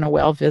ask in a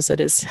well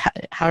visit is,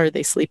 how are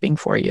they sleeping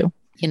for you?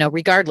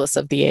 Regardless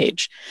of the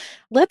age.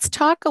 Let's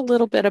talk a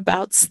little bit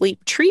about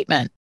sleep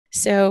treatment.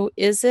 So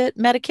is it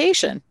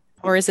medication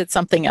or is it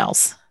something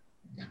else?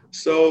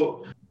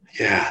 So,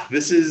 yeah,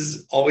 this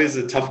is always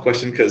a tough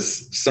question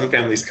because some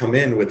families come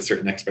in with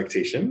certain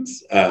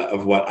expectations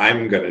of what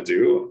I'm going to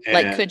do.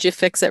 And could you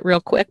fix it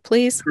real quick,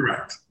 please?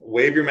 Correct.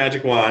 Wave your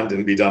magic wand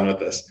and be done with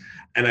this.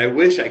 And I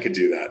wish I could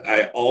do that.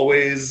 I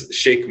always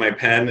shake my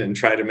pen and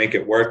try to make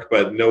it work,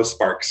 but no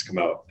sparks come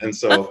out. And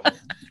so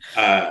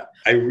I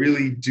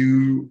really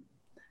do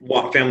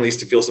want families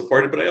to feel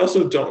supported, but I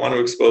also don't want to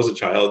expose a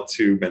child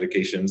to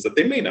medications that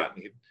they may not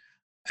need.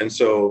 And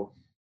so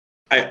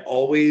I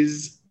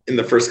always, in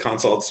the first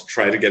consults,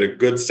 try to get a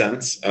good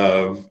sense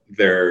of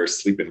their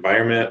sleep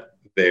environment,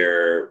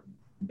 their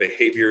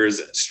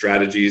behaviors,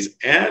 strategies,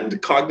 and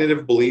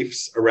cognitive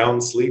beliefs around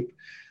sleep.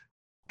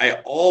 I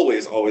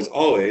always,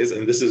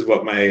 and this is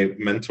what my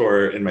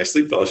mentor in my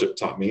sleep fellowship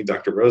taught me,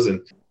 Dr.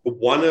 Rosen,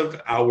 one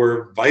of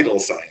our vital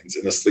signs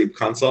in a sleep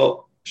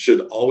consult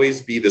should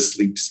always be the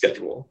sleep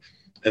schedule.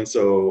 And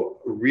so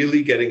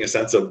really getting a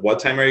sense of what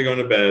time are you going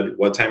to bed,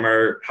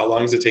 how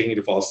long is it taking you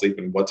to fall asleep,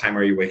 and what time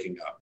are you waking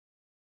up?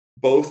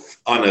 Both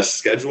on a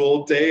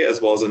scheduled day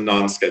as well as a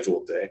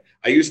non-scheduled day.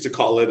 I used to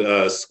call it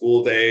a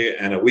school day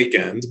and a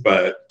weekend,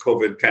 but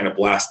COVID kind of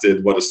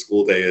blasted what a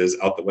school day is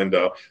out the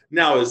window.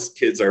 Now, as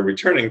kids are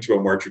returning to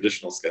a more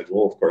traditional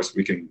schedule, of course,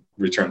 we can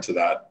return to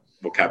that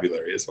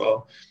vocabulary as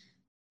well.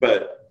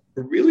 But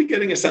really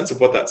getting a sense of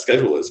what that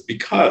schedule is,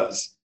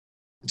 because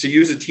to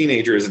use a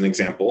teenager as an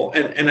example,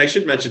 and I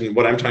should mention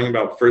what I'm talking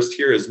about first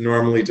here is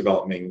normally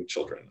developing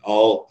children.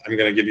 I'm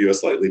going to give you a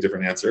slightly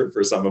different answer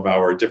for some of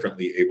our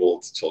differently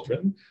abled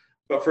children.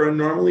 But for a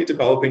normally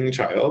developing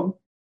child,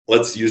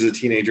 let's use a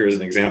teenager as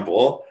an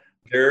example,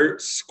 their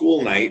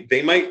school night,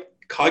 they might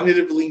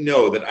cognitively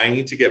know that I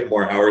need to get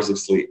more hours of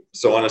sleep.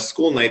 So on a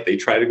school night, they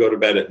try to go to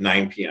bed at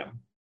 9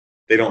 p.m.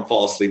 They don't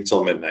fall asleep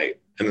till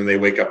midnight, and then they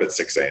wake up at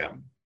 6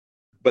 a.m.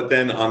 But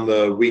then on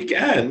the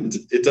weekend,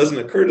 it doesn't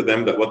occur to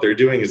them that what they're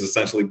doing is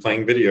essentially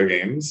playing video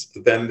games.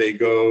 Then they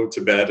go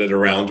to bed at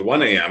around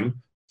 1 a.m.,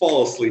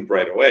 fall asleep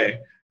right away,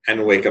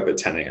 and wake up at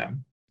 10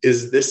 a.m.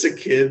 Is this a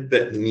kid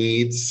that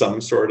needs some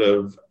sort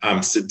of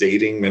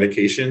sedating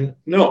medication?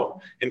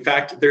 No. In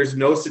fact, there's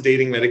no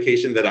sedating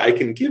medication that I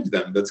can give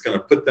them that's going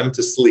to put them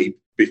to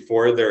sleep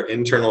before their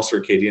internal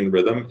circadian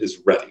rhythm is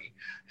ready.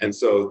 And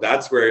so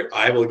that's where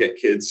I will get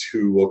kids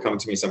who will come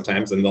to me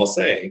sometimes and they'll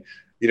say,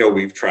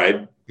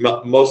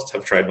 most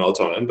have tried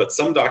melatonin, but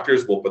some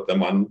doctors will put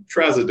them on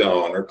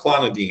trazodone or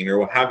clonidine or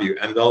what have you,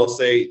 and they'll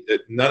say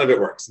that none of it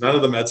works. None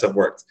of the meds have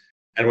worked.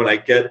 And when I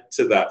get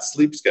to that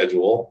sleep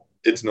schedule,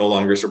 it's no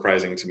longer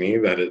surprising to me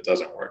that it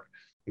doesn't work,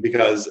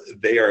 because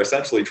they are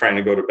essentially trying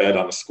to go to bed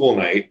on a school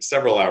night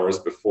several hours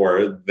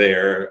before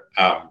their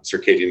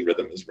circadian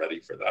rhythm is ready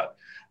for that.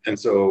 And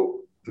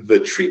so the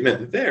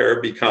treatment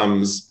there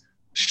becomes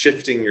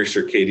shifting your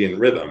circadian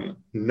rhythm,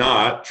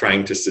 not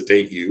trying to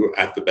sedate you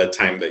at the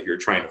bedtime that you're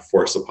trying to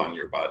force upon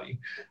your body.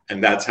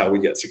 And that's how we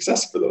get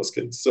success for those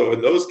kids. So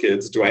in those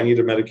kids, do I need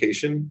a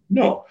medication?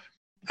 No.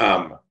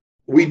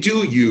 We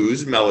do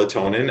use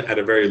melatonin at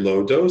a very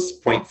low dose,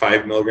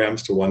 0.5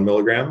 milligrams to 1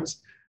 milligrams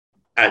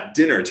at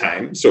dinner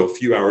time, so a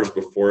few hours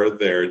before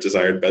their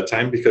desired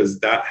bedtime,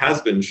 because that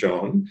has been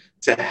shown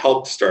to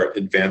help start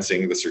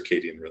advancing the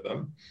circadian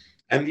rhythm.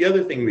 And the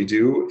other thing we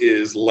do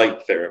is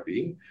light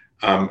therapy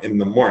in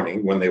the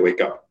morning when they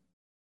wake up.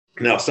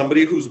 Now,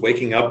 somebody who's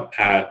waking up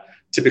at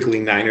typically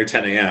 9 or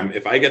 10 a.m.,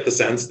 if I get the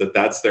sense that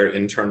that's their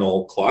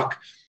internal clock,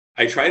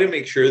 I try to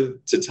make sure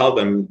to tell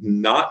them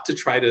not to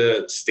try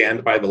to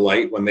stand by the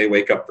light when they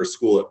wake up for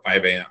school at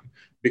 5 a.m.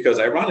 Because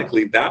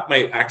ironically, that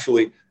might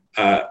actually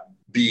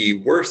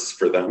be worse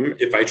for them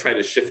if I try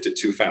to shift it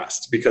too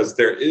fast, because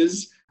there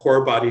is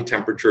core body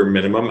temperature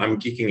minimum. I'm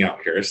geeking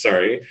out here,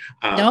 sorry.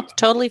 Nope,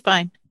 totally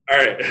fine. All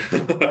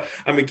right.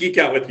 I'm a geek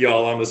out with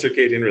y'all on the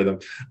circadian rhythm.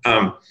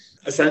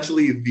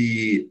 Essentially,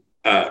 the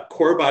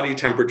core body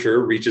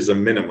temperature reaches a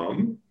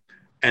minimum,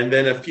 and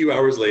then a few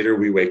hours later,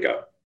 we wake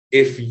up.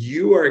 If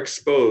you are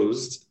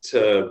exposed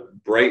to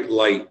bright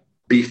light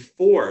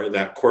before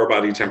that core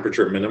body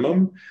temperature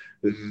minimum,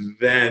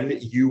 then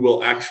you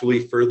will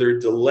actually further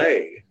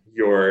delay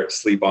your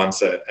sleep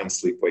onset and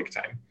sleep wake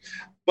time.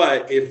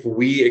 But if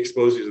we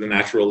expose you to the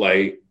natural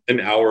light an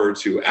hour or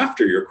two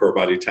after your core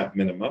body temp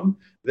minimum,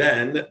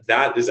 then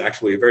that is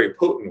actually a very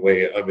potent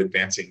way of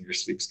advancing your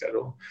sleep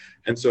schedule.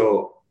 And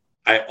so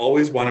I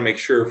always want to make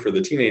sure for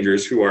the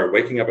teenagers who are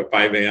waking up at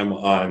 5 a.m.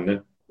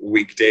 on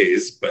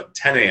weekdays, but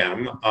 10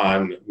 a.m.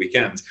 on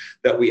weekends,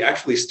 that we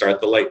actually start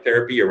the light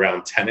therapy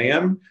around 10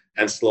 a.m.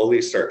 and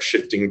slowly start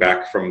shifting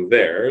back from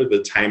there,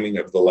 the timing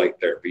of the light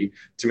therapy,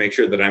 to make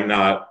sure that I'm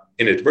not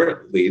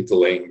inadvertently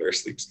delaying their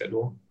sleep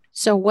schedule.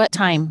 So what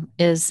time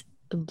is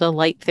the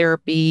light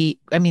therapy?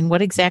 I mean,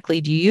 what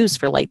exactly do you use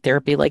for light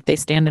therapy? Like they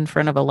stand in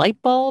front of a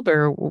light bulb,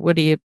 or what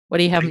do you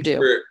have them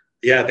do?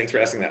 Thanks for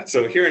asking that.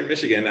 So here in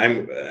Michigan,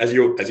 as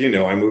you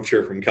know, I moved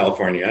here from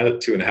California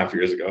 2.5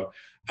 years ago.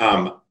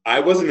 I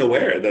wasn't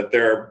aware that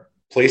there are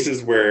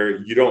places where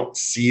you don't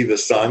see the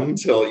sun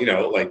till,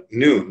 like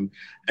noon,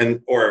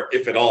 or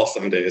if at all,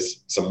 some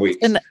days, some weeks.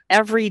 And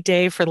every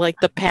day for like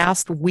the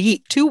past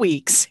 2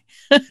 weeks.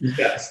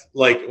 Yes.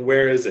 Like,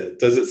 where is it?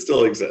 Does it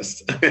still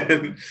exist?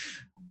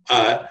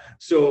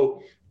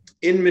 So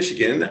in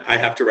Michigan, I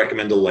have to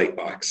recommend a light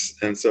box.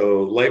 And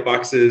so light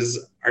boxes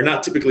are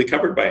not typically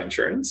covered by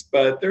insurance,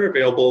 but they're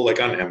available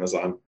like on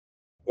Amazon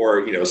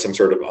or, some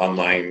sort of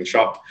online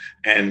shop.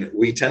 And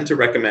we tend to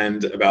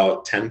recommend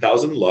about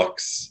 10,000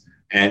 lux,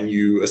 and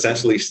you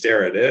essentially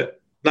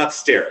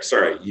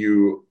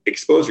you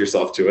expose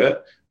yourself to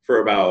it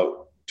for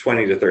about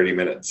 20 to 30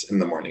 minutes in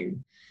the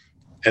morning.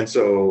 And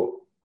so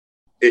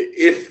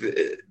if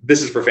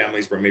this is for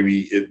families where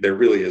maybe there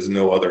really is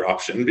no other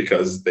option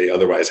because they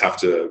otherwise have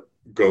to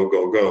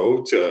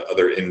go to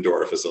other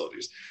indoor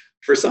facilities.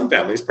 For some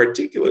families,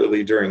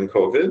 particularly during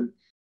COVID,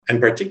 and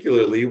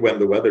particularly when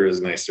the weather is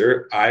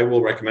nicer, I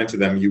will recommend to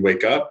them you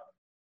wake up,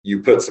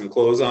 you put some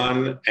clothes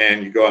on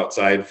and you go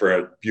outside for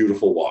a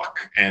beautiful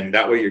walk. And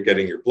that way you're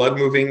getting your blood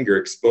moving, you're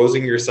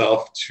exposing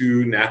yourself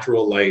to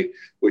natural light,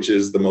 which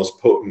is the most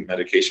potent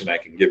medication I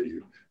can give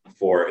you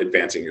for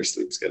advancing your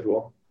sleep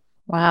schedule.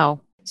 Wow.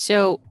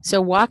 So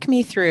walk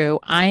me through.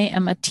 I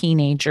am a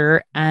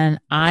teenager and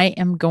I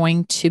am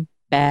going to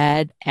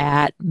bed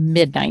at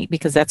midnight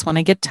because that's when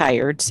I get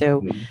tired.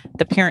 So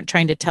the parent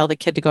trying to tell the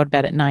kid to go to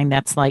bed at 9,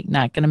 that's like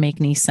not going to make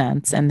any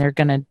sense. And they're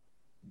going to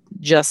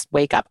just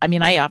wake up. I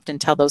mean, I often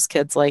tell those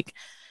kids, like,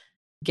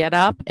 get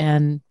up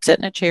and sit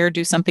in a chair,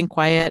 do something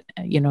quiet,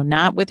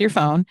 not with your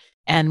phone.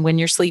 And when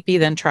you're sleepy,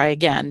 then try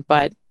again.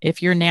 But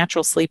if your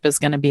natural sleep is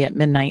going to be at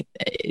midnight,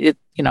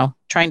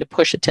 trying to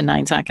push it to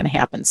 9 is not going to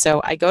happen.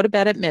 So I go to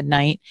bed at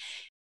midnight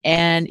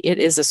and it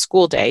is a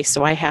school day.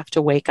 So I have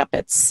to wake up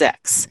at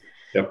 6.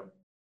 Yep.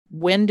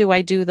 When do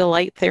I do the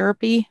light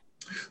therapy?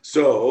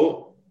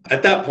 So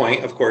at that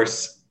point, of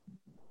course,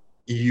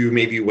 you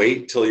maybe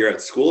wait till you're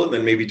at school and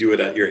then maybe do it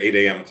at your 8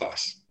 a.m.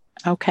 class.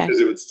 Okay.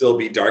 Because it would still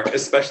be dark,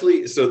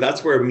 especially. So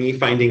that's where me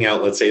finding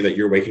out, let's say that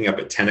you're waking up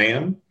at 10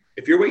 a.m.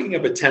 If you're waking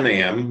up at 10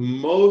 a.m.,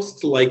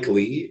 most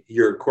likely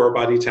your core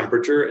body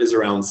temperature is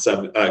around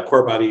 7,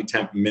 core body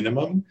temp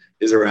minimum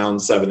is around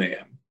 7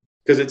 a.m.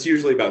 because it's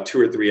usually about 2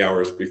 or 3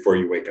 hours before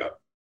you wake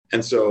up.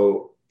 And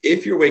so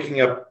if you're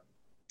waking up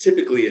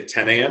typically at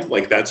 10 a.m.,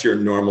 like that's your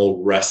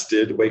normal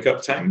rested wake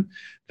up time,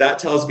 that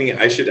tells me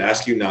I should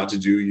ask you not to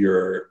do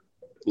your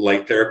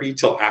light therapy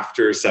till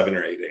after 7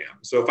 or 8 a.m.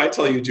 So if I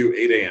tell you do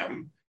 8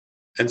 a.m.,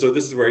 and so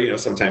this is where,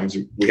 sometimes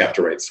we have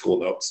to write school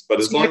notes, but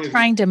as long as you're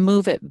trying to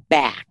move it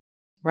back,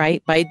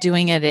 right? By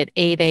doing it at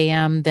 8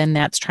 a.m., then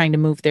that's trying to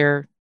move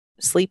their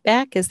sleep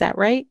back. Is that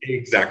right?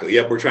 Exactly.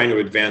 Yep. We're trying to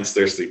advance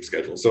their sleep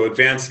schedule. So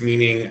advance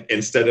meaning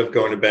instead of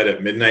going to bed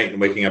at midnight and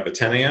waking up at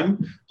 10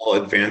 a.m.,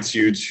 I'll advance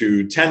you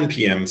to 10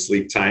 p.m.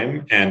 sleep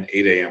time and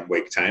 8 a.m.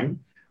 wake time,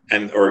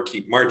 or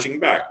keep marching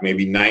back,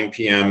 maybe 9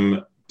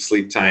 p.m.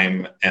 sleep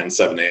time and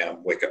 7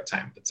 a.m. wake up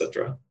time,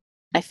 etc.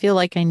 I feel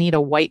like I need a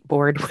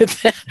whiteboard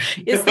with that.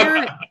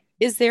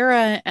 Is there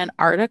an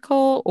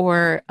article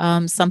or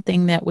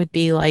something that would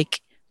be like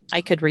I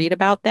could read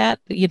about that?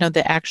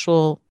 The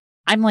actual.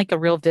 I'm like a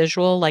real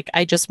visual. Like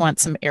I just want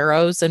some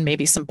arrows and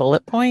maybe some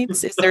bullet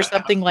points. Is there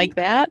something like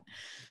that?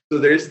 So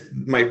there's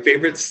my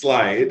favorite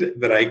slide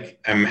that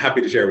I'm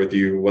happy to share with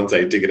you once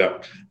I dig it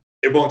up.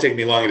 It won't take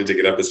me long to dig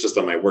it up. It's just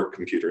on my work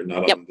computer,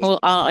 not on this. Well,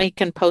 I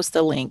can post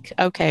the link.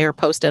 Okay. Or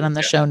post it on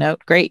the show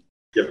note. Great.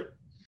 Yep.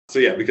 So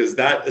yeah, because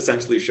that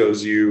essentially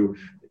shows you,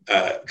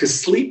 because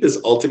sleep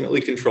is ultimately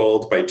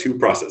controlled by 2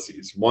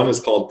 processes. One is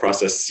called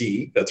process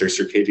C, that's our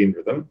circadian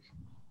rhythm.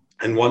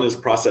 And one is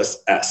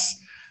process S.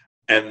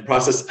 And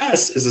process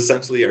S is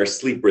essentially our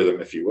sleep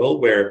rhythm, if you will,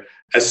 where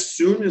as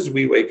soon as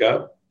we wake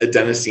up,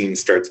 adenosine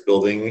starts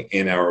building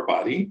in our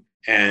body.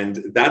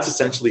 And that's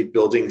essentially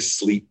building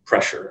sleep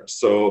pressure.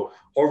 So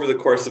over the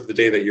course of the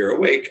day that you're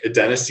awake,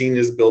 adenosine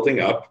is building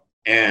up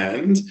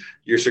and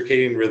your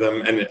circadian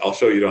rhythm, and I'll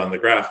show you on the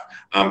graph,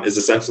 is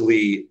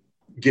essentially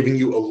giving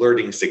you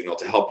alerting signal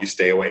to help you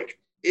stay awake.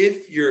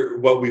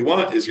 What we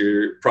want is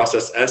your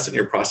process S and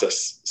your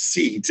process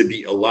C to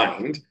be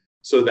aligned,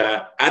 so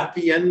that at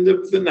the end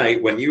of the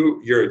night, when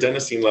your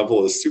adenosine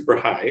level is super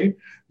high,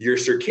 your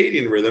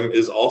circadian rhythm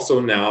is also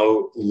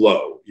now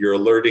low. Your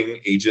alerting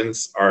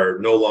agents are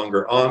no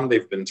longer on.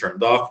 They've been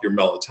turned off. Your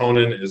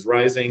melatonin is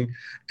rising.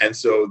 And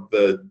so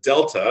the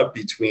delta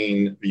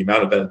between the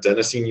amount of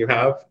adenosine you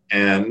have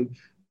and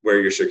where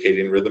your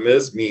circadian rhythm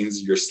is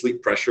means your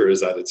sleep pressure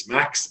is at its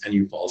max and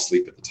you fall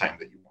asleep at the time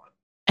that you want.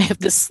 I have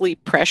this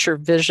sleep pressure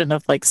vision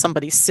of like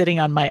somebody sitting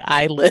on my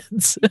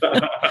eyelids.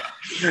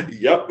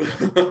 Yep.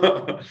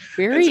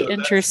 Very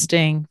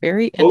interesting.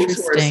 Very interesting.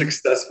 Folks who are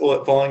successful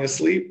at falling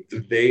asleep,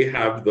 they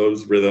have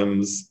those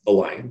rhythms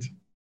aligned.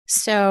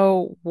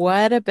 So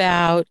what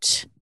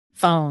about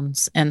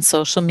phones and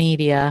social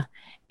media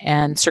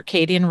and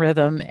circadian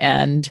rhythm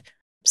and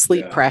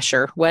sleep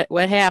pressure?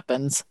 What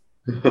happens?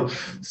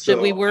 Should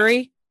we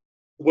worry?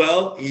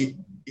 Well,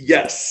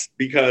 yes,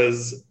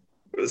 because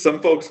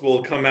some folks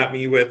will come at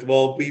me with,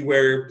 well, we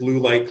wear blue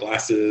light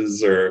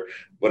glasses or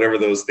whatever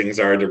those things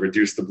are to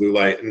reduce the blue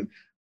light. And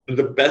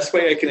the best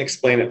way I can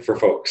explain it for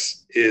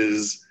folks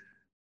is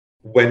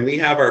when we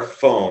have our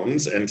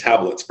phones and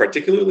tablets,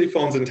 particularly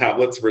phones and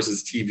tablets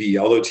versus TV,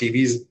 although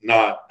TV's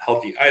not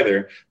healthy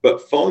either,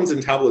 but phones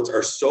and tablets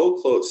are so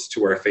close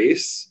to our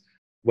face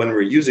when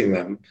we're using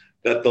them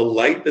that the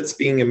light that's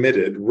being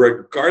emitted,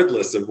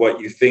 regardless of what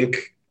you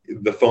think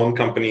the phone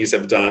companies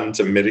have done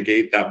to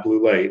mitigate that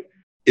blue light,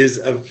 is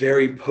a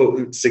very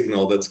potent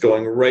signal that's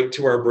going right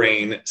to our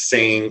brain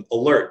saying,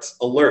 alert,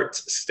 alert,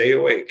 stay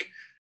awake.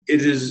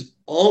 It is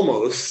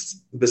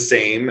almost the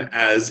same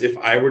as if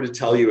I were to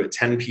tell you at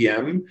 10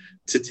 p.m.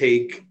 to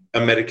take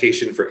a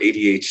medication for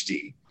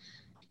ADHD.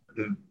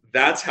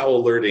 That's how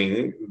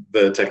alerting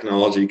the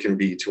technology can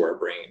be to our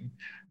brain.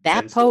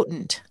 That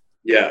potent.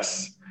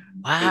 Yes.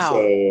 Wow.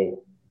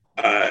 And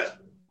so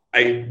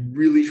I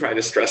really try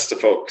to stress to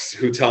folks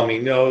who tell me,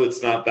 no,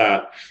 it's not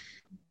that.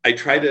 I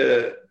try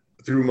to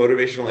through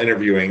motivational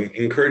interviewing,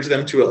 encourage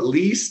them to at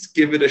least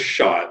give it a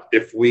shot.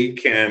 If we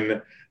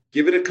can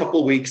give it a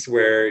couple weeks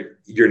where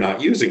you're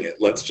not using it,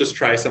 let's just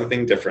try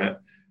something different.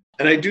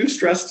 And I do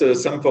stress to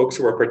some folks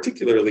who are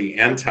particularly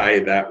anti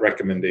that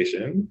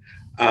recommendation,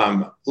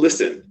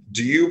 listen,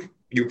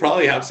 you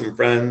probably have some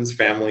friends,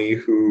 family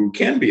who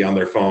can be on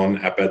their phone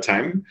at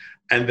bedtime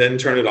and then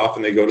turn it off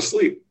and they go to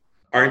sleep.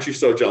 Aren't you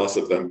so jealous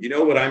of them? You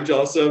know what I'm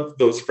jealous of?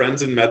 Those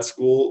friends in med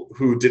school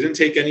who didn't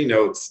take any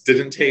notes,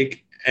 didn't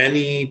take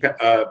any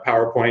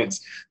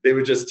PowerPoints. They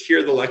would just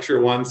hear the lecture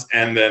once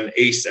and then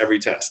ace every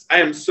test. I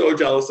am so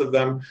jealous of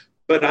them,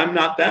 but I'm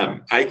not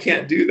them. I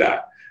can't do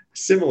that.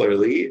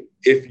 Similarly,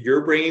 if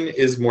your brain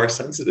is more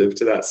sensitive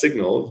to that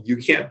signal, you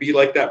can't be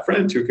like that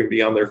friend who can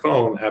be on their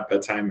phone at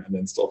bedtime and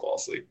then still fall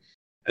asleep.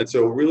 And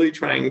so really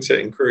trying to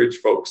encourage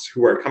folks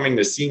who are coming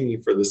to see me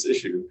for this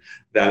issue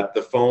that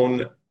the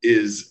phone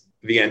is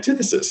the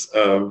antithesis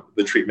of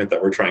the treatment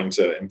that we're trying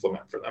to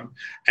implement for them.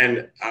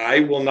 And I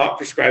will not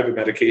prescribe a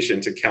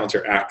medication to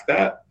counteract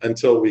that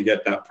until we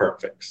get that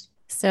part fixed.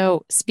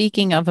 So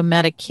speaking of a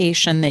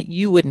medication that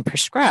you wouldn't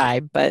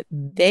prescribe, but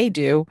they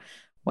do,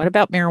 what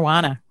about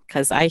marijuana?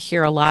 Because I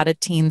hear a lot of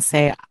teens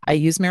say, I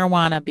use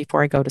marijuana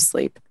before I go to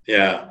sleep.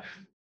 Yeah.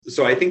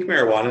 So I think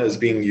marijuana is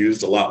being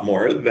used a lot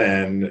more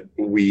than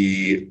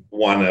we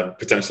want to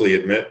potentially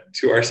admit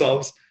to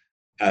ourselves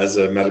as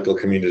a medical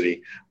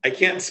community. I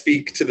can't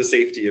speak to the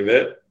safety of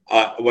it.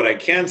 What I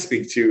can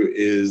speak to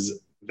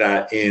is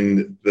that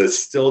in the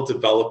still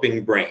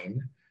developing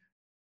brain,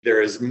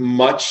 there is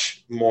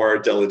much more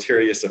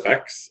deleterious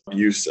effects of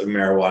use of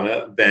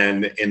marijuana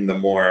than in the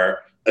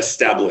more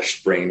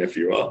established brain, if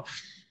you will.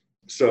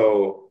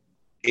 So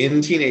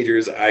in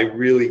teenagers, I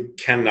really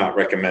cannot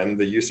recommend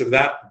the use of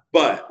that.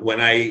 But when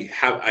I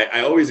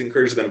always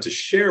encourage them to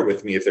share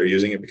with me if they're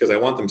using it, because I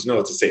want them to know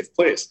it's a safe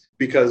place.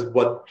 Because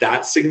what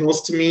that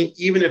signals to me,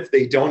 even if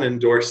they don't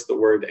endorse the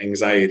word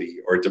anxiety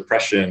or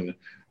depression,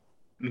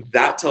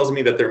 that tells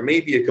me that there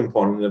may be a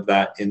component of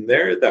that in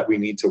there that we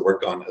need to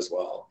work on as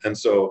well. And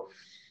so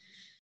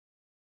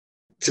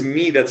to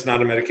me, that's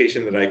not a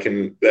medication that I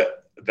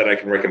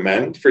can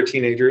recommend for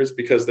teenagers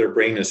because their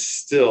brain is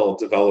still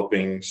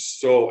developing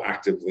so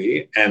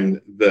actively,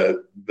 and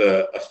the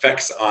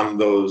effects on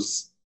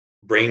those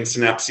brain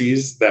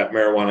synapses that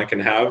marijuana can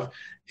have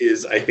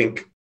is, I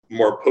think,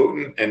 more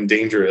potent and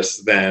dangerous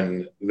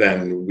than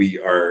we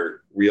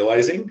are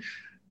realizing.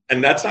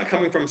 And that's not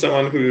coming from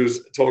someone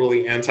who's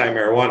totally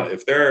anti-marijuana.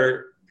 If there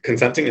are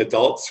consenting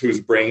adults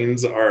whose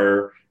brains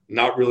are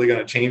not really going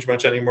to change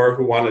much anymore,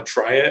 who want to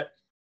try it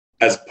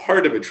as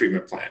part of a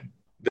treatment plan,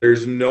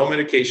 there's no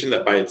medication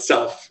that by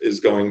itself is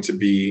going to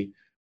be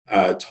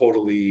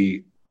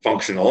totally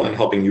functional and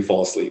helping you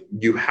fall asleep.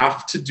 You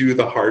have to do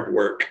the hard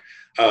work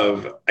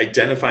of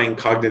identifying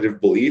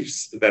cognitive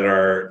beliefs that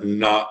are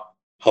not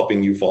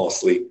helping you fall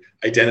asleep,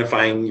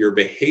 identifying your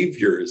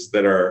behaviors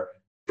that are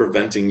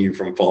preventing you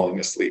from falling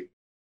asleep.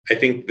 I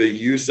think the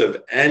use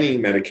of any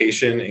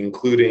medication,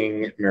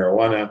 including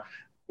marijuana,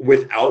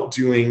 without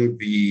doing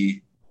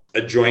the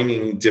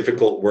adjoining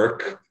difficult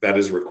work that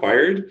is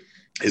required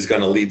is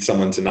going to lead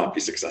someone to not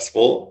be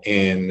successful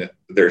in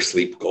their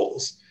sleep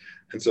goals.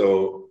 And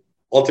so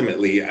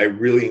ultimately, I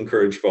really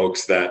encourage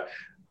folks that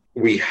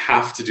we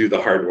have to do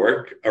the hard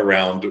work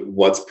around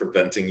what's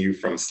preventing you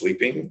from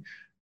sleeping.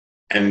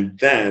 And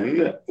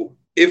then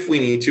if we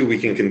need to, we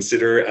can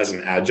consider as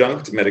an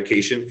adjunct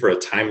medication for a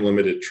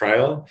time-limited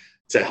trial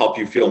to help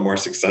you feel more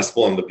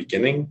successful in the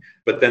beginning.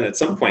 But then at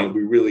some point,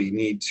 we really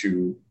need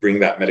to bring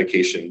that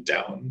medication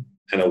down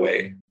and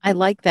away. I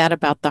like that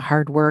about the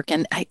hard work.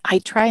 And I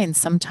try, and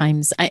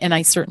sometimes, and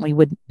I certainly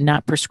would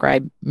not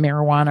prescribe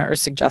marijuana or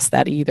suggest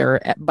that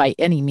either by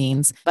any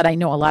means, but I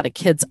know a lot of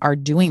kids are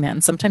doing that,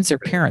 and sometimes their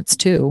parents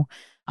too.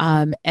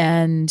 So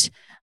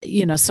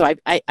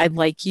I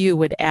like you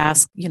would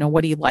ask,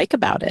 what do you like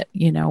about it?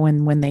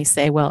 And when they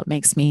say, well,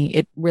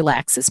 it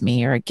relaxes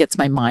me or it gets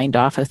my mind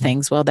off of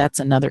things, well, that's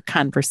another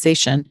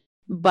conversation.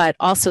 But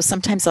also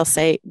sometimes I'll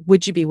say,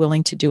 would you be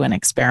willing to do an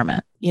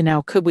experiment?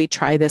 Could we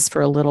try this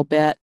for a little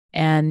bit?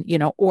 And,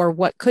 or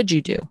what could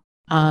you do?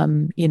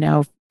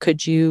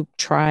 Could you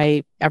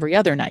try every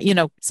other night?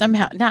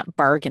 Somehow not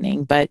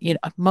bargaining, but,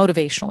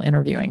 motivational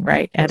interviewing,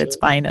 right? At its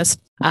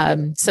finest.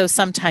 So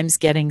sometimes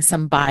getting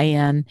some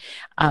buy-in.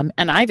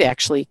 And I've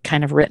actually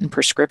kind of written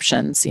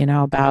prescriptions,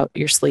 about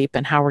your sleep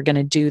and how we're going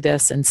to do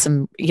this, and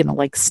some,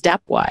 like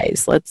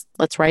stepwise,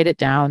 let's write it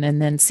down and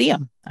then see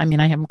them. I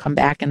have them come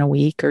back in a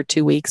week or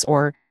 2 weeks,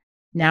 or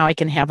now I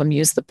can have them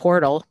use the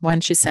portal. Why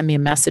don't you send me a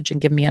message and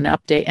give me an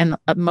update? And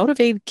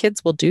motivated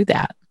kids will do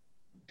that.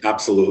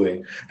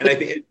 Absolutely. And I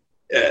think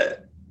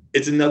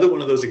it's another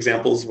one of those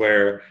examples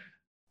where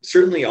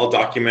certainly I'll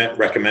document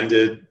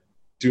recommended,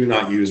 do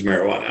not use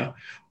marijuana.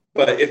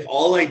 But if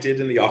all I did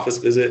in the office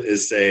visit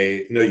is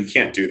say, no, you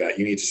can't do that,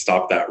 you need to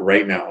stop that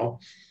right now,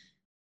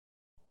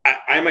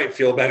 I might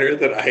feel better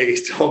that I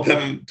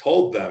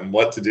told them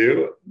what to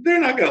do. They're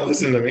not going to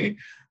listen to me.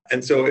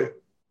 And so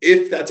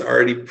if that's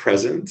already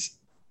present,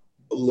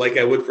 like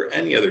I would for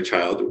any other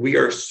child, we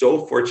are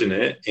so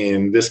fortunate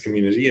in this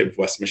community of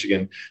West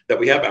Michigan that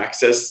we have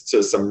access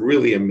to some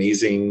really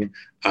amazing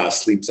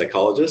sleep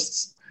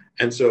psychologists.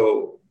 And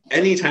so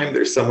anytime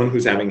there's someone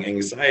who's having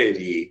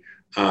anxiety,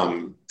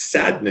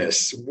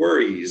 sadness,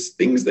 worries,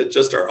 things that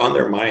just are on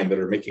their mind that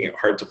are making it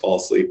hard to fall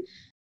asleep,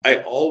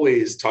 I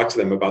always talk to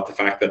them about the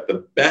fact that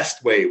the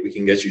best way we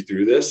can get you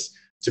through this,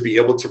 to be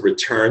able to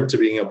return to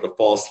being able to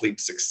fall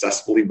asleep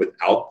successfully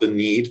without the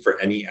need for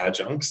any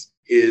adjuncts,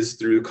 is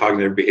through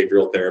cognitive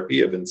behavioral therapy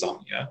of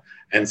insomnia.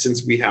 And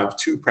since we have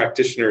 2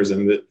 practitioners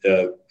in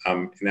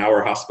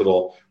our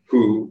hospital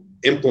who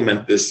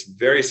implement this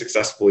very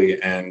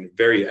successfully and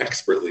very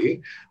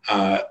expertly,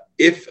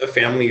 if a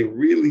family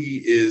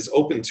really is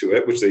open to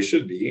it, which they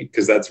should be,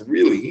 because that's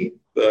really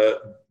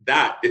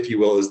that, if you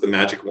will, is the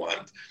magic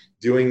wand.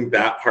 Doing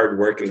that hard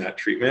work and that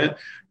treatment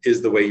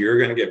is the way you're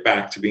going to get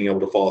back to being able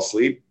to fall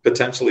asleep,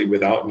 potentially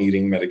without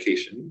needing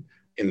medication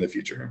in the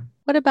future.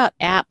 What about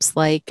apps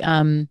like,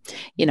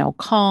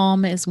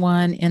 Calm is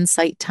one,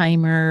 Insight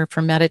Timer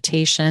for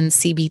meditation,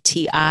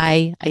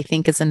 CBTI, I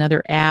think is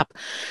another app.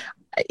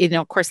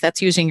 Of course,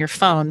 that's using your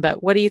phone,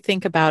 but what do you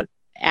think about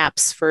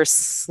apps for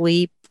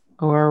sleep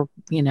or,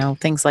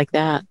 things like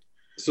that?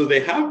 So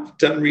they have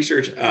done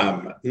research,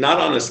 not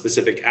on a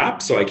specific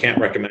app, so I can't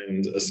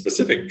recommend a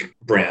specific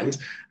brand.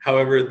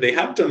 However, they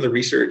have done the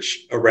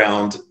research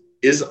around,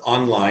 is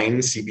online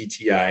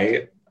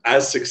CBTI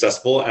as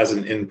successful as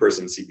an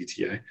in-person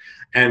CBTI?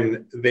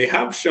 And they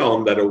have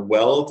shown that a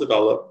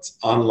well-developed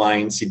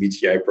online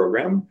CBTI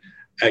program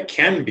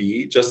can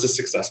be just as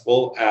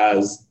successful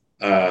as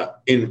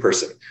in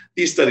person.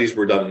 These studies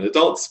were done in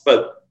adults,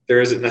 but there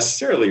isn't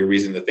necessarily a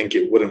reason to think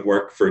it wouldn't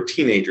work for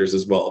teenagers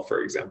as well,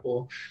 for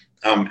example.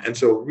 And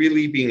so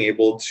really being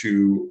able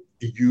to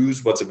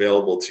use what's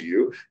available to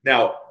you.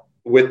 Now,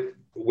 with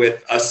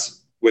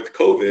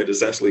COVID,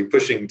 essentially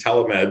pushing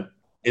telemed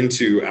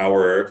into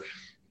our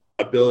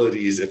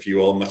abilities, if you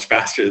will, much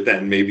faster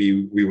than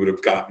maybe we would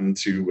have gotten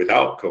to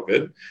without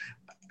COVID,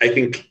 I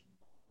think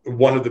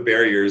one of the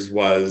barriers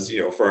was,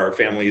 for our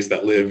families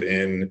that live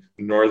in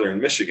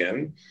northern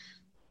Michigan,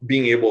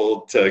 being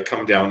able to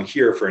come down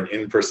here for an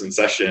in-person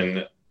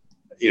session,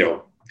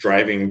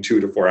 driving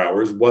 2 to 4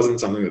 hours wasn't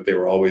something that they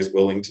were always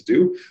willing to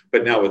do.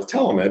 But now with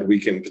telemed, we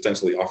can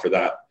potentially offer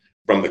that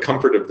from the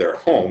comfort of their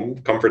home,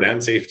 comfort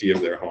and safety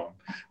of their home.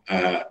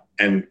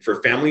 And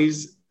for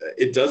families,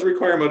 it does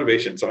require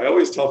motivation. So I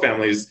always tell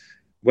families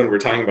when we're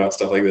talking about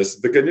stuff like this,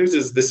 the good news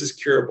is this is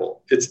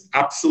curable. It's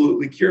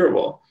absolutely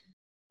curable.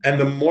 And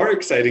the more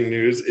exciting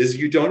news is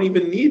you don't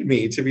even need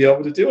me to be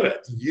able to do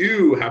it.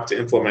 You have to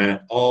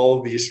implement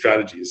all these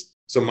strategies.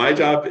 So my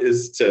job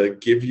is to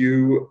give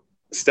you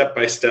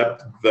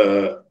step-by-step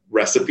the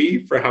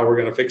recipe for how we're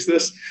going to fix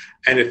this.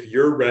 And if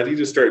you're ready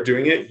to start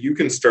doing it, you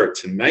can start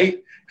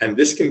tonight, and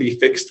this can be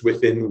fixed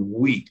within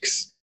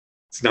weeks.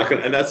 It's not going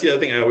to, and that's the other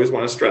thing I always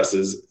want to stress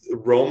is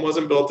Rome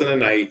wasn't built in a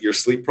night. Your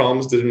sleep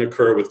problems didn't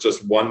occur with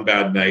just one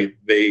bad night.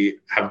 They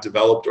have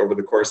developed over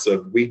the course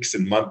of weeks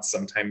and months,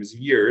 sometimes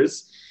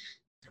years.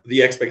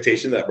 The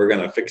expectation that we're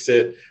going to fix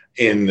it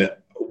in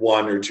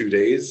 1 or 2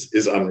 days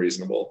is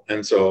unreasonable.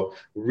 And so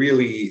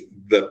really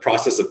the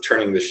process of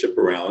turning the ship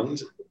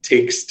around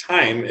takes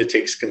time, it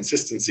takes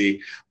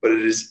consistency, but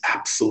it is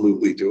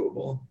absolutely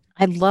doable.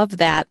 I love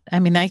that. I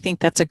mean, I think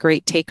that's a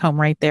great take home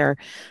right there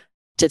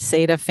to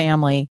say to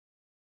family,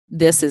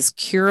 this is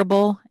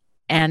curable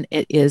and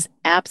it is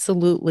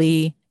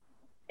absolutely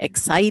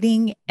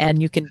exciting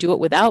and you can do it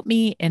without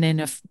me.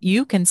 And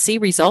you can see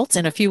results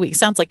in a few weeks.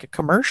 Sounds like a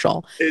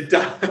commercial. It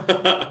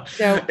does.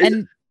 So,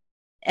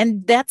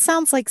 and that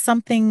sounds like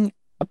something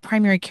a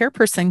primary care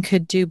person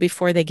could do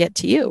before they get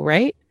to you,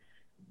 right?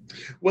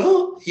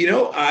 Well,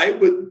 I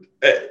would,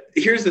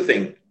 here's the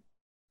thing.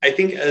 I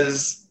think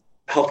as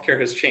healthcare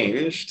has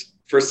changed,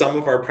 for some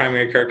of our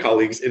primary care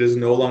colleagues, it is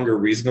no longer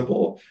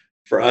reasonable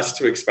for us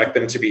to expect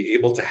them to be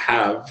able to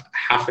have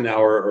half an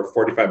hour or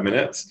 45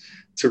 minutes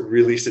to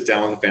really sit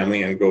down with the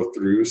family and go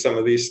through some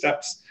of these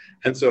steps.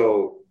 And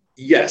so,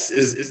 yes,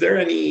 is there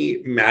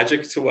any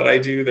magic to what I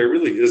do? There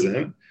really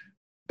isn't.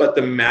 But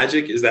the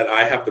magic is that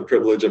I have the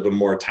privilege of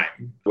more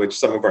time, which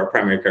some of our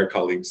primary care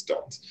colleagues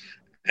don't.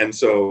 And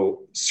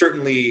so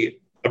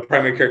certainly a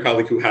primary care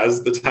colleague who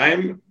has the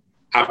time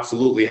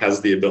absolutely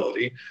has the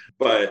ability.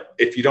 But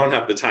if you don't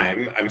have the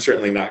time, I'm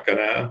certainly not going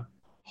to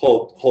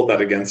hold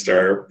that against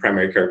our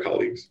primary care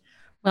colleagues.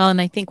 Well,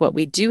 and I think what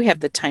we do have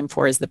the time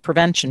for is the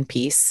prevention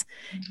piece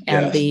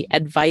and the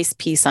advice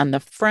piece on the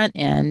front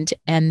end.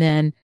 And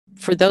then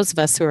for those of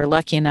us who are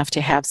lucky enough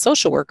to have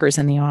social workers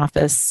in the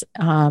office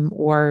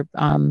or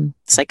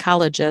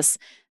psychologists,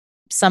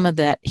 some of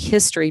that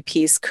history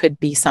piece could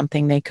be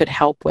something they could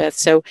help with.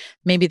 So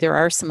maybe there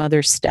are some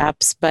other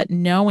steps, but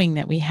knowing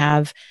that we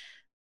have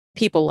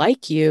people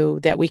like you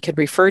that we could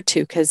refer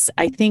to, because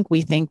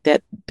we think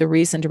that the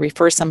reason to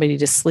refer somebody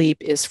to sleep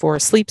is for a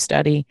sleep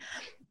study.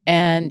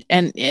 And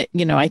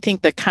I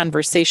think the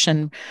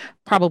conversation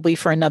probably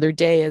for another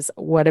day is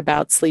what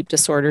about sleep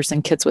disorders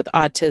in kids with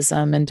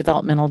autism and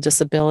developmental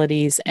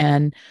disabilities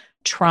and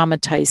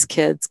traumatize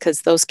kids,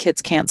 because those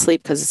kids can't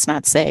sleep because it's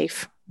not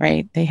safe,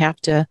 right? They have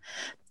to,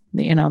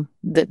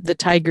 the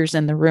tiger's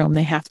in the room,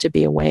 they have to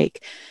be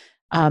awake.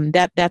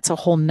 That's a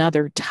whole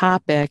nother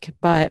topic,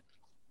 but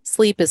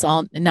sleep is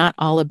not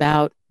all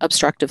about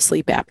obstructive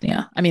sleep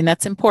apnea. I mean,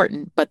 that's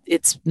important, but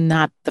it's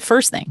not the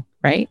first thing,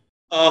 right?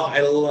 Oh,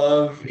 I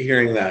love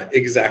hearing that.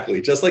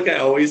 Exactly. Just like I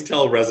always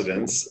tell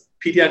residents,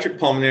 pediatric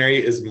pulmonary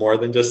is more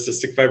than just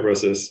cystic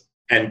fibrosis,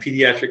 and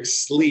pediatric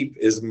sleep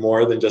is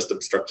more than just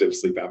obstructive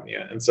sleep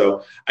apnea. And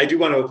so I do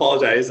want to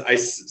apologize. I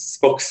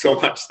spoke so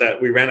much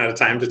that we ran out of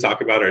time to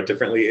talk about our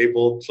differently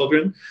able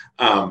children,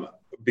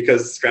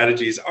 because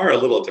strategies are a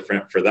little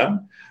different for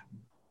them.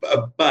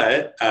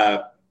 But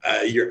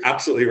you're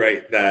absolutely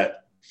right that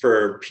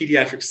for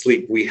pediatric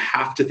sleep, we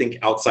have to think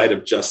outside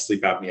of just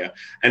sleep apnea.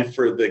 And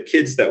for the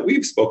kids that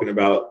we've spoken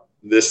about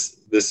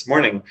this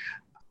morning,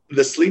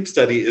 the sleep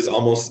study is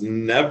almost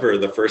never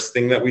the first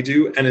thing that we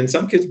do. And in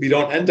some kids, we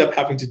don't end up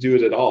having to do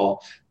it at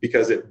all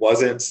because it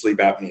wasn't sleep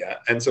apnea.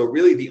 And so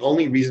really the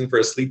only reason for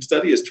a sleep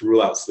study is to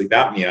rule out sleep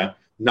apnea,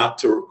 not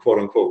to quote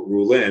unquote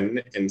rule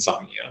in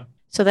insomnia.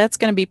 So that's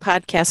going to be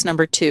podcast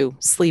number 2,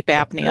 sleep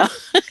apnea.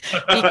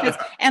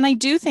 And I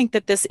do think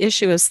that this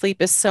issue of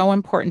sleep is so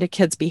important to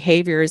kids'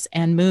 behaviors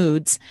and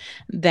moods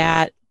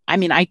that, I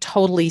mean, I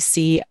totally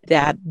see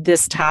that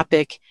this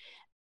topic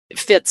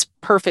fits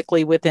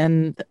perfectly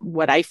within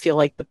what I feel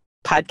like the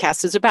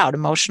podcast is about,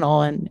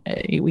 emotional and,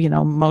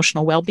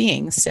 emotional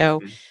well-being.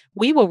 So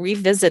we will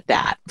revisit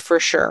that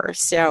for sure.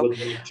 So,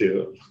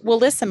 well,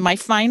 listen, my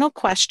final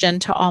question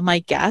to all my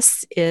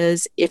guests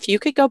is, if you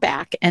could go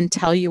back and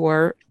tell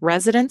your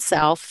resident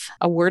self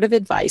a word of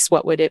advice,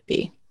 what would it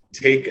be?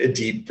 Take a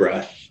deep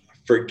breath.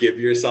 Forgive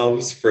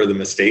yourselves for the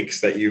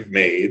mistakes that you've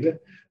made.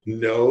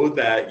 Know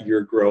that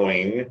you're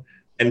growing.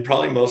 And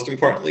probably most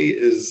importantly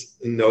is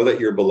know that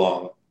you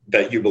belong.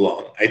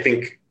 I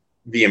think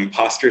the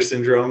imposter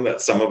syndrome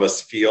that some of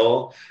us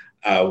feel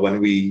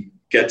when we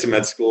get to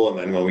med school and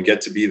then when we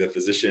get to be the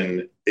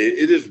physician,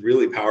 it is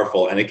really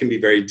powerful, and it can be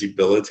very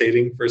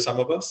debilitating for some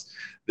of us.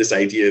 This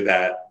idea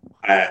that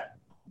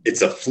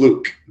it's a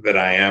fluke that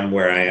I am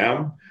where I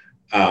am.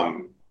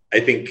 I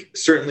think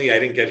certainly I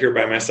didn't get here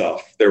by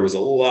myself. There was a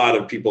lot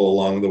of people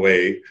along the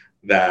way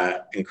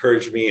that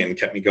encouraged me and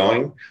kept me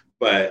going,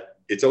 but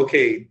it's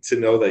okay to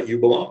know that you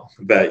belong,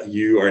 that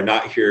you are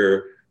not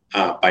here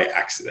by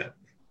accident.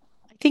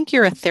 I think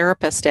you're a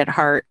therapist at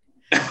heart.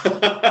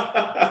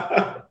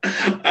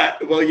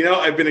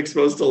 Well, I've been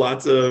exposed to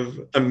lots of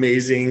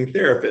amazing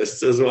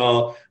therapists as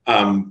well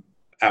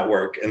at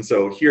work. And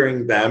so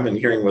hearing them and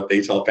hearing what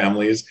they tell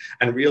families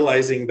and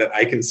realizing that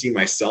I can see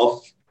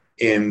myself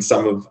in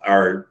some of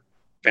our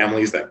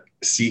families that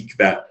seek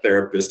that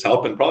therapist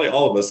help, and probably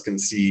all of us can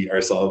see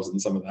ourselves in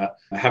some of that.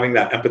 Having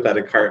that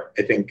empathetic heart,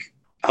 I think,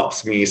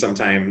 helps me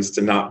sometimes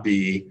to not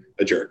be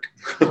a jerk.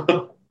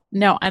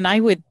 No, and I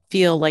would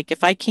feel like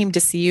if I came to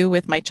see you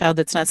with my child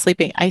that's not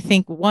sleeping, I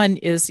think 1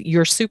 is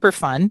you're super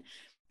fun.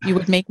 You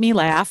would make me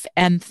laugh.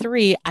 And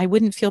 3, I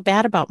wouldn't feel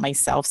bad about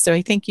myself. So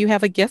I think you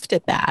have a gift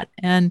at that.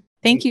 And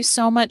thank you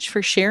so much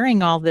for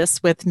sharing all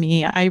this with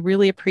me. I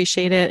really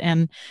appreciate it.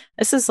 And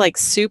this is like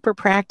super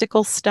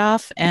practical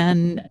stuff.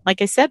 And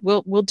like I said,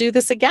 we'll do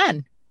this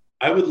again.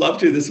 I would love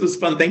to. This was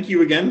fun. Thank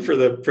you again for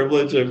the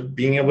privilege of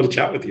being able to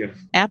chat with you.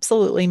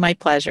 Absolutely. My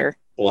pleasure.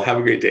 Well, have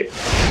a great day.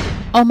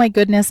 Oh my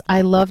goodness,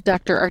 I love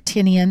Dr.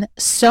 Artinian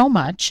so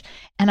much,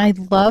 and I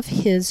love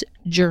his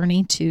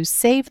journey to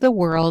save the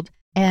world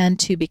and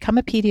to become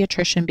a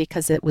pediatrician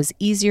because it was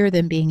easier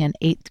than being an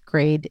 8th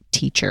grade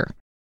teacher.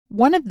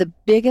 One of the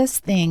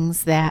biggest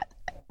things that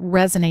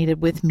resonated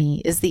with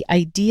me is the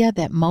idea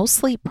that most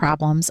sleep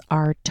problems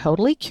are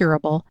totally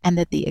curable, and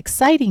that the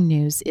exciting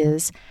news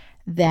is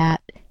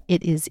that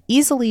it is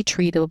easily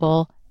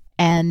treatable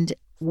and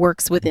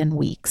works within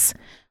weeks.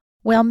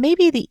 Well,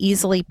 maybe the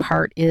easily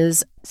part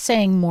is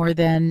saying more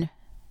than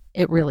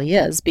it really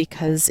is,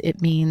 because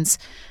it means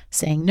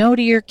saying no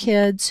to your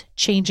kids,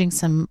 changing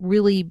some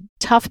really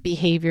tough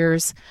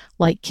behaviors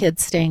like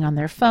kids staying on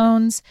their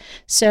phones.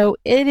 So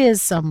it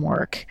is some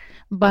work,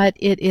 but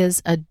it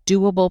is a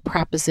doable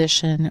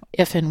proposition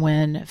if and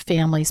when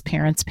families,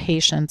 parents,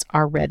 patients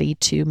are ready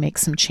to make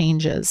some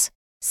changes.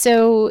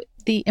 So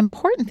the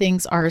important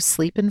things are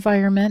sleep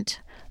environment,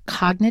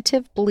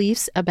 cognitive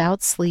beliefs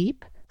about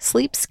sleep,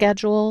 sleep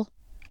schedule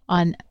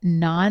on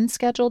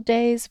non-scheduled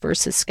days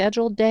versus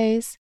scheduled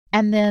days,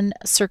 and then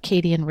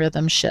circadian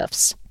rhythm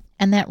shifts.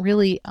 And that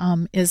really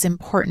is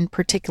important,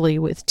 particularly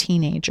with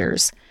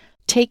teenagers.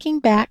 Taking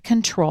back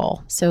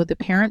control, so the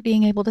parent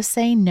being able to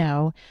say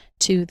no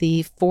to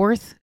the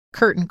 4th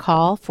curtain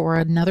call for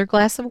another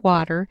glass of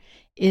water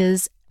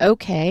is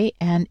okay,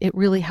 and it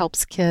really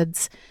helps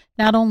kids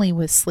not only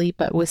with sleep,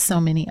 but with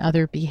so many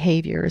other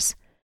behaviors.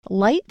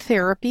 Light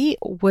therapy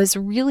was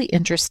really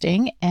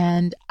interesting,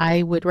 and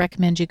I would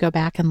recommend you go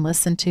back and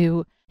listen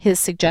to his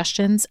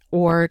suggestions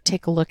or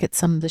take a look at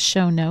some of the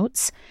show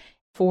notes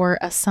for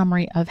a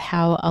summary of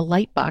how a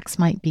light box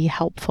might be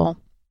helpful.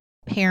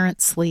 Parent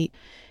sleep.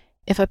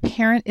 If a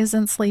parent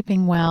isn't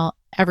sleeping well,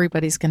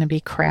 everybody's going to be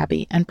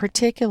crabby. And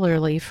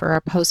particularly for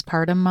our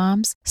postpartum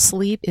moms,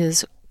 sleep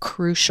is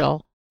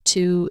crucial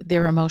to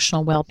their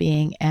emotional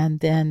well-being and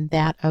then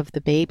that of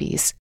the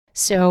babies.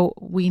 So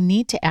we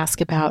need to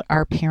ask about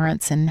our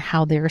parents and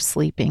how they're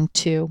sleeping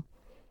too.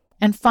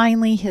 And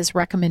finally, his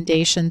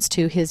recommendations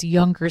to his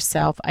younger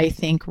self, I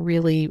think,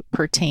 really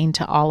pertain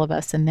to all of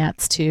us, and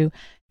that's to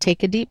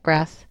take a deep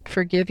breath,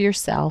 forgive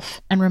yourself,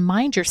 and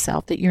remind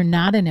yourself that you're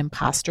not an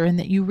imposter and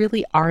that you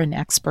really are an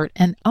expert,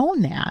 and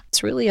own that.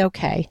 It's really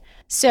okay.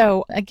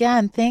 So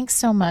again, thanks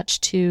so much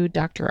to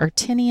Dr.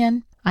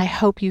 Artinian. I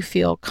hope you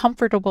feel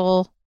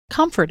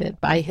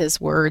comforted by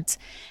his words,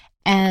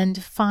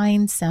 and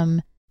find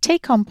some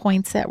take-home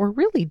points that were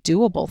really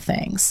doable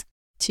things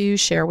to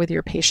share with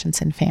your patients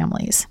and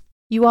families.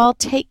 You all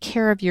take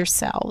care of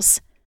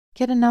yourselves,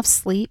 get enough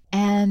sleep,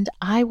 and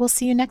I will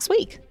see you next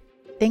week.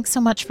 Thanks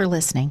so much for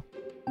listening.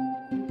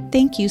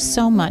 Thank you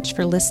so much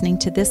for listening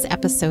to this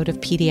episode of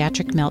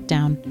Pediatric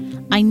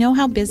Meltdown. I know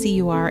how busy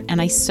you are, and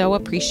I so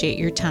appreciate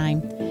your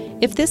time.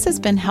 If this has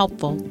been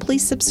helpful,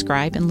 please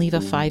subscribe and leave a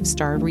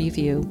 5-star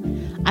review.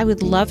 I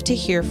would love to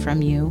hear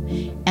from you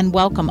and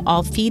welcome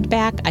all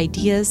feedback,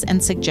 ideas,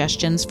 and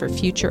suggestions for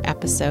future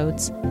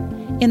episodes.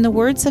 In the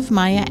words of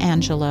Maya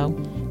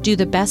Angelou, do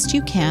the best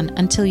you can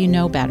until you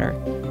know better.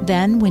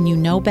 Then, when you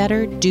know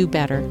better, do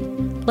better.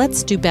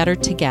 Let's do better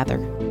together.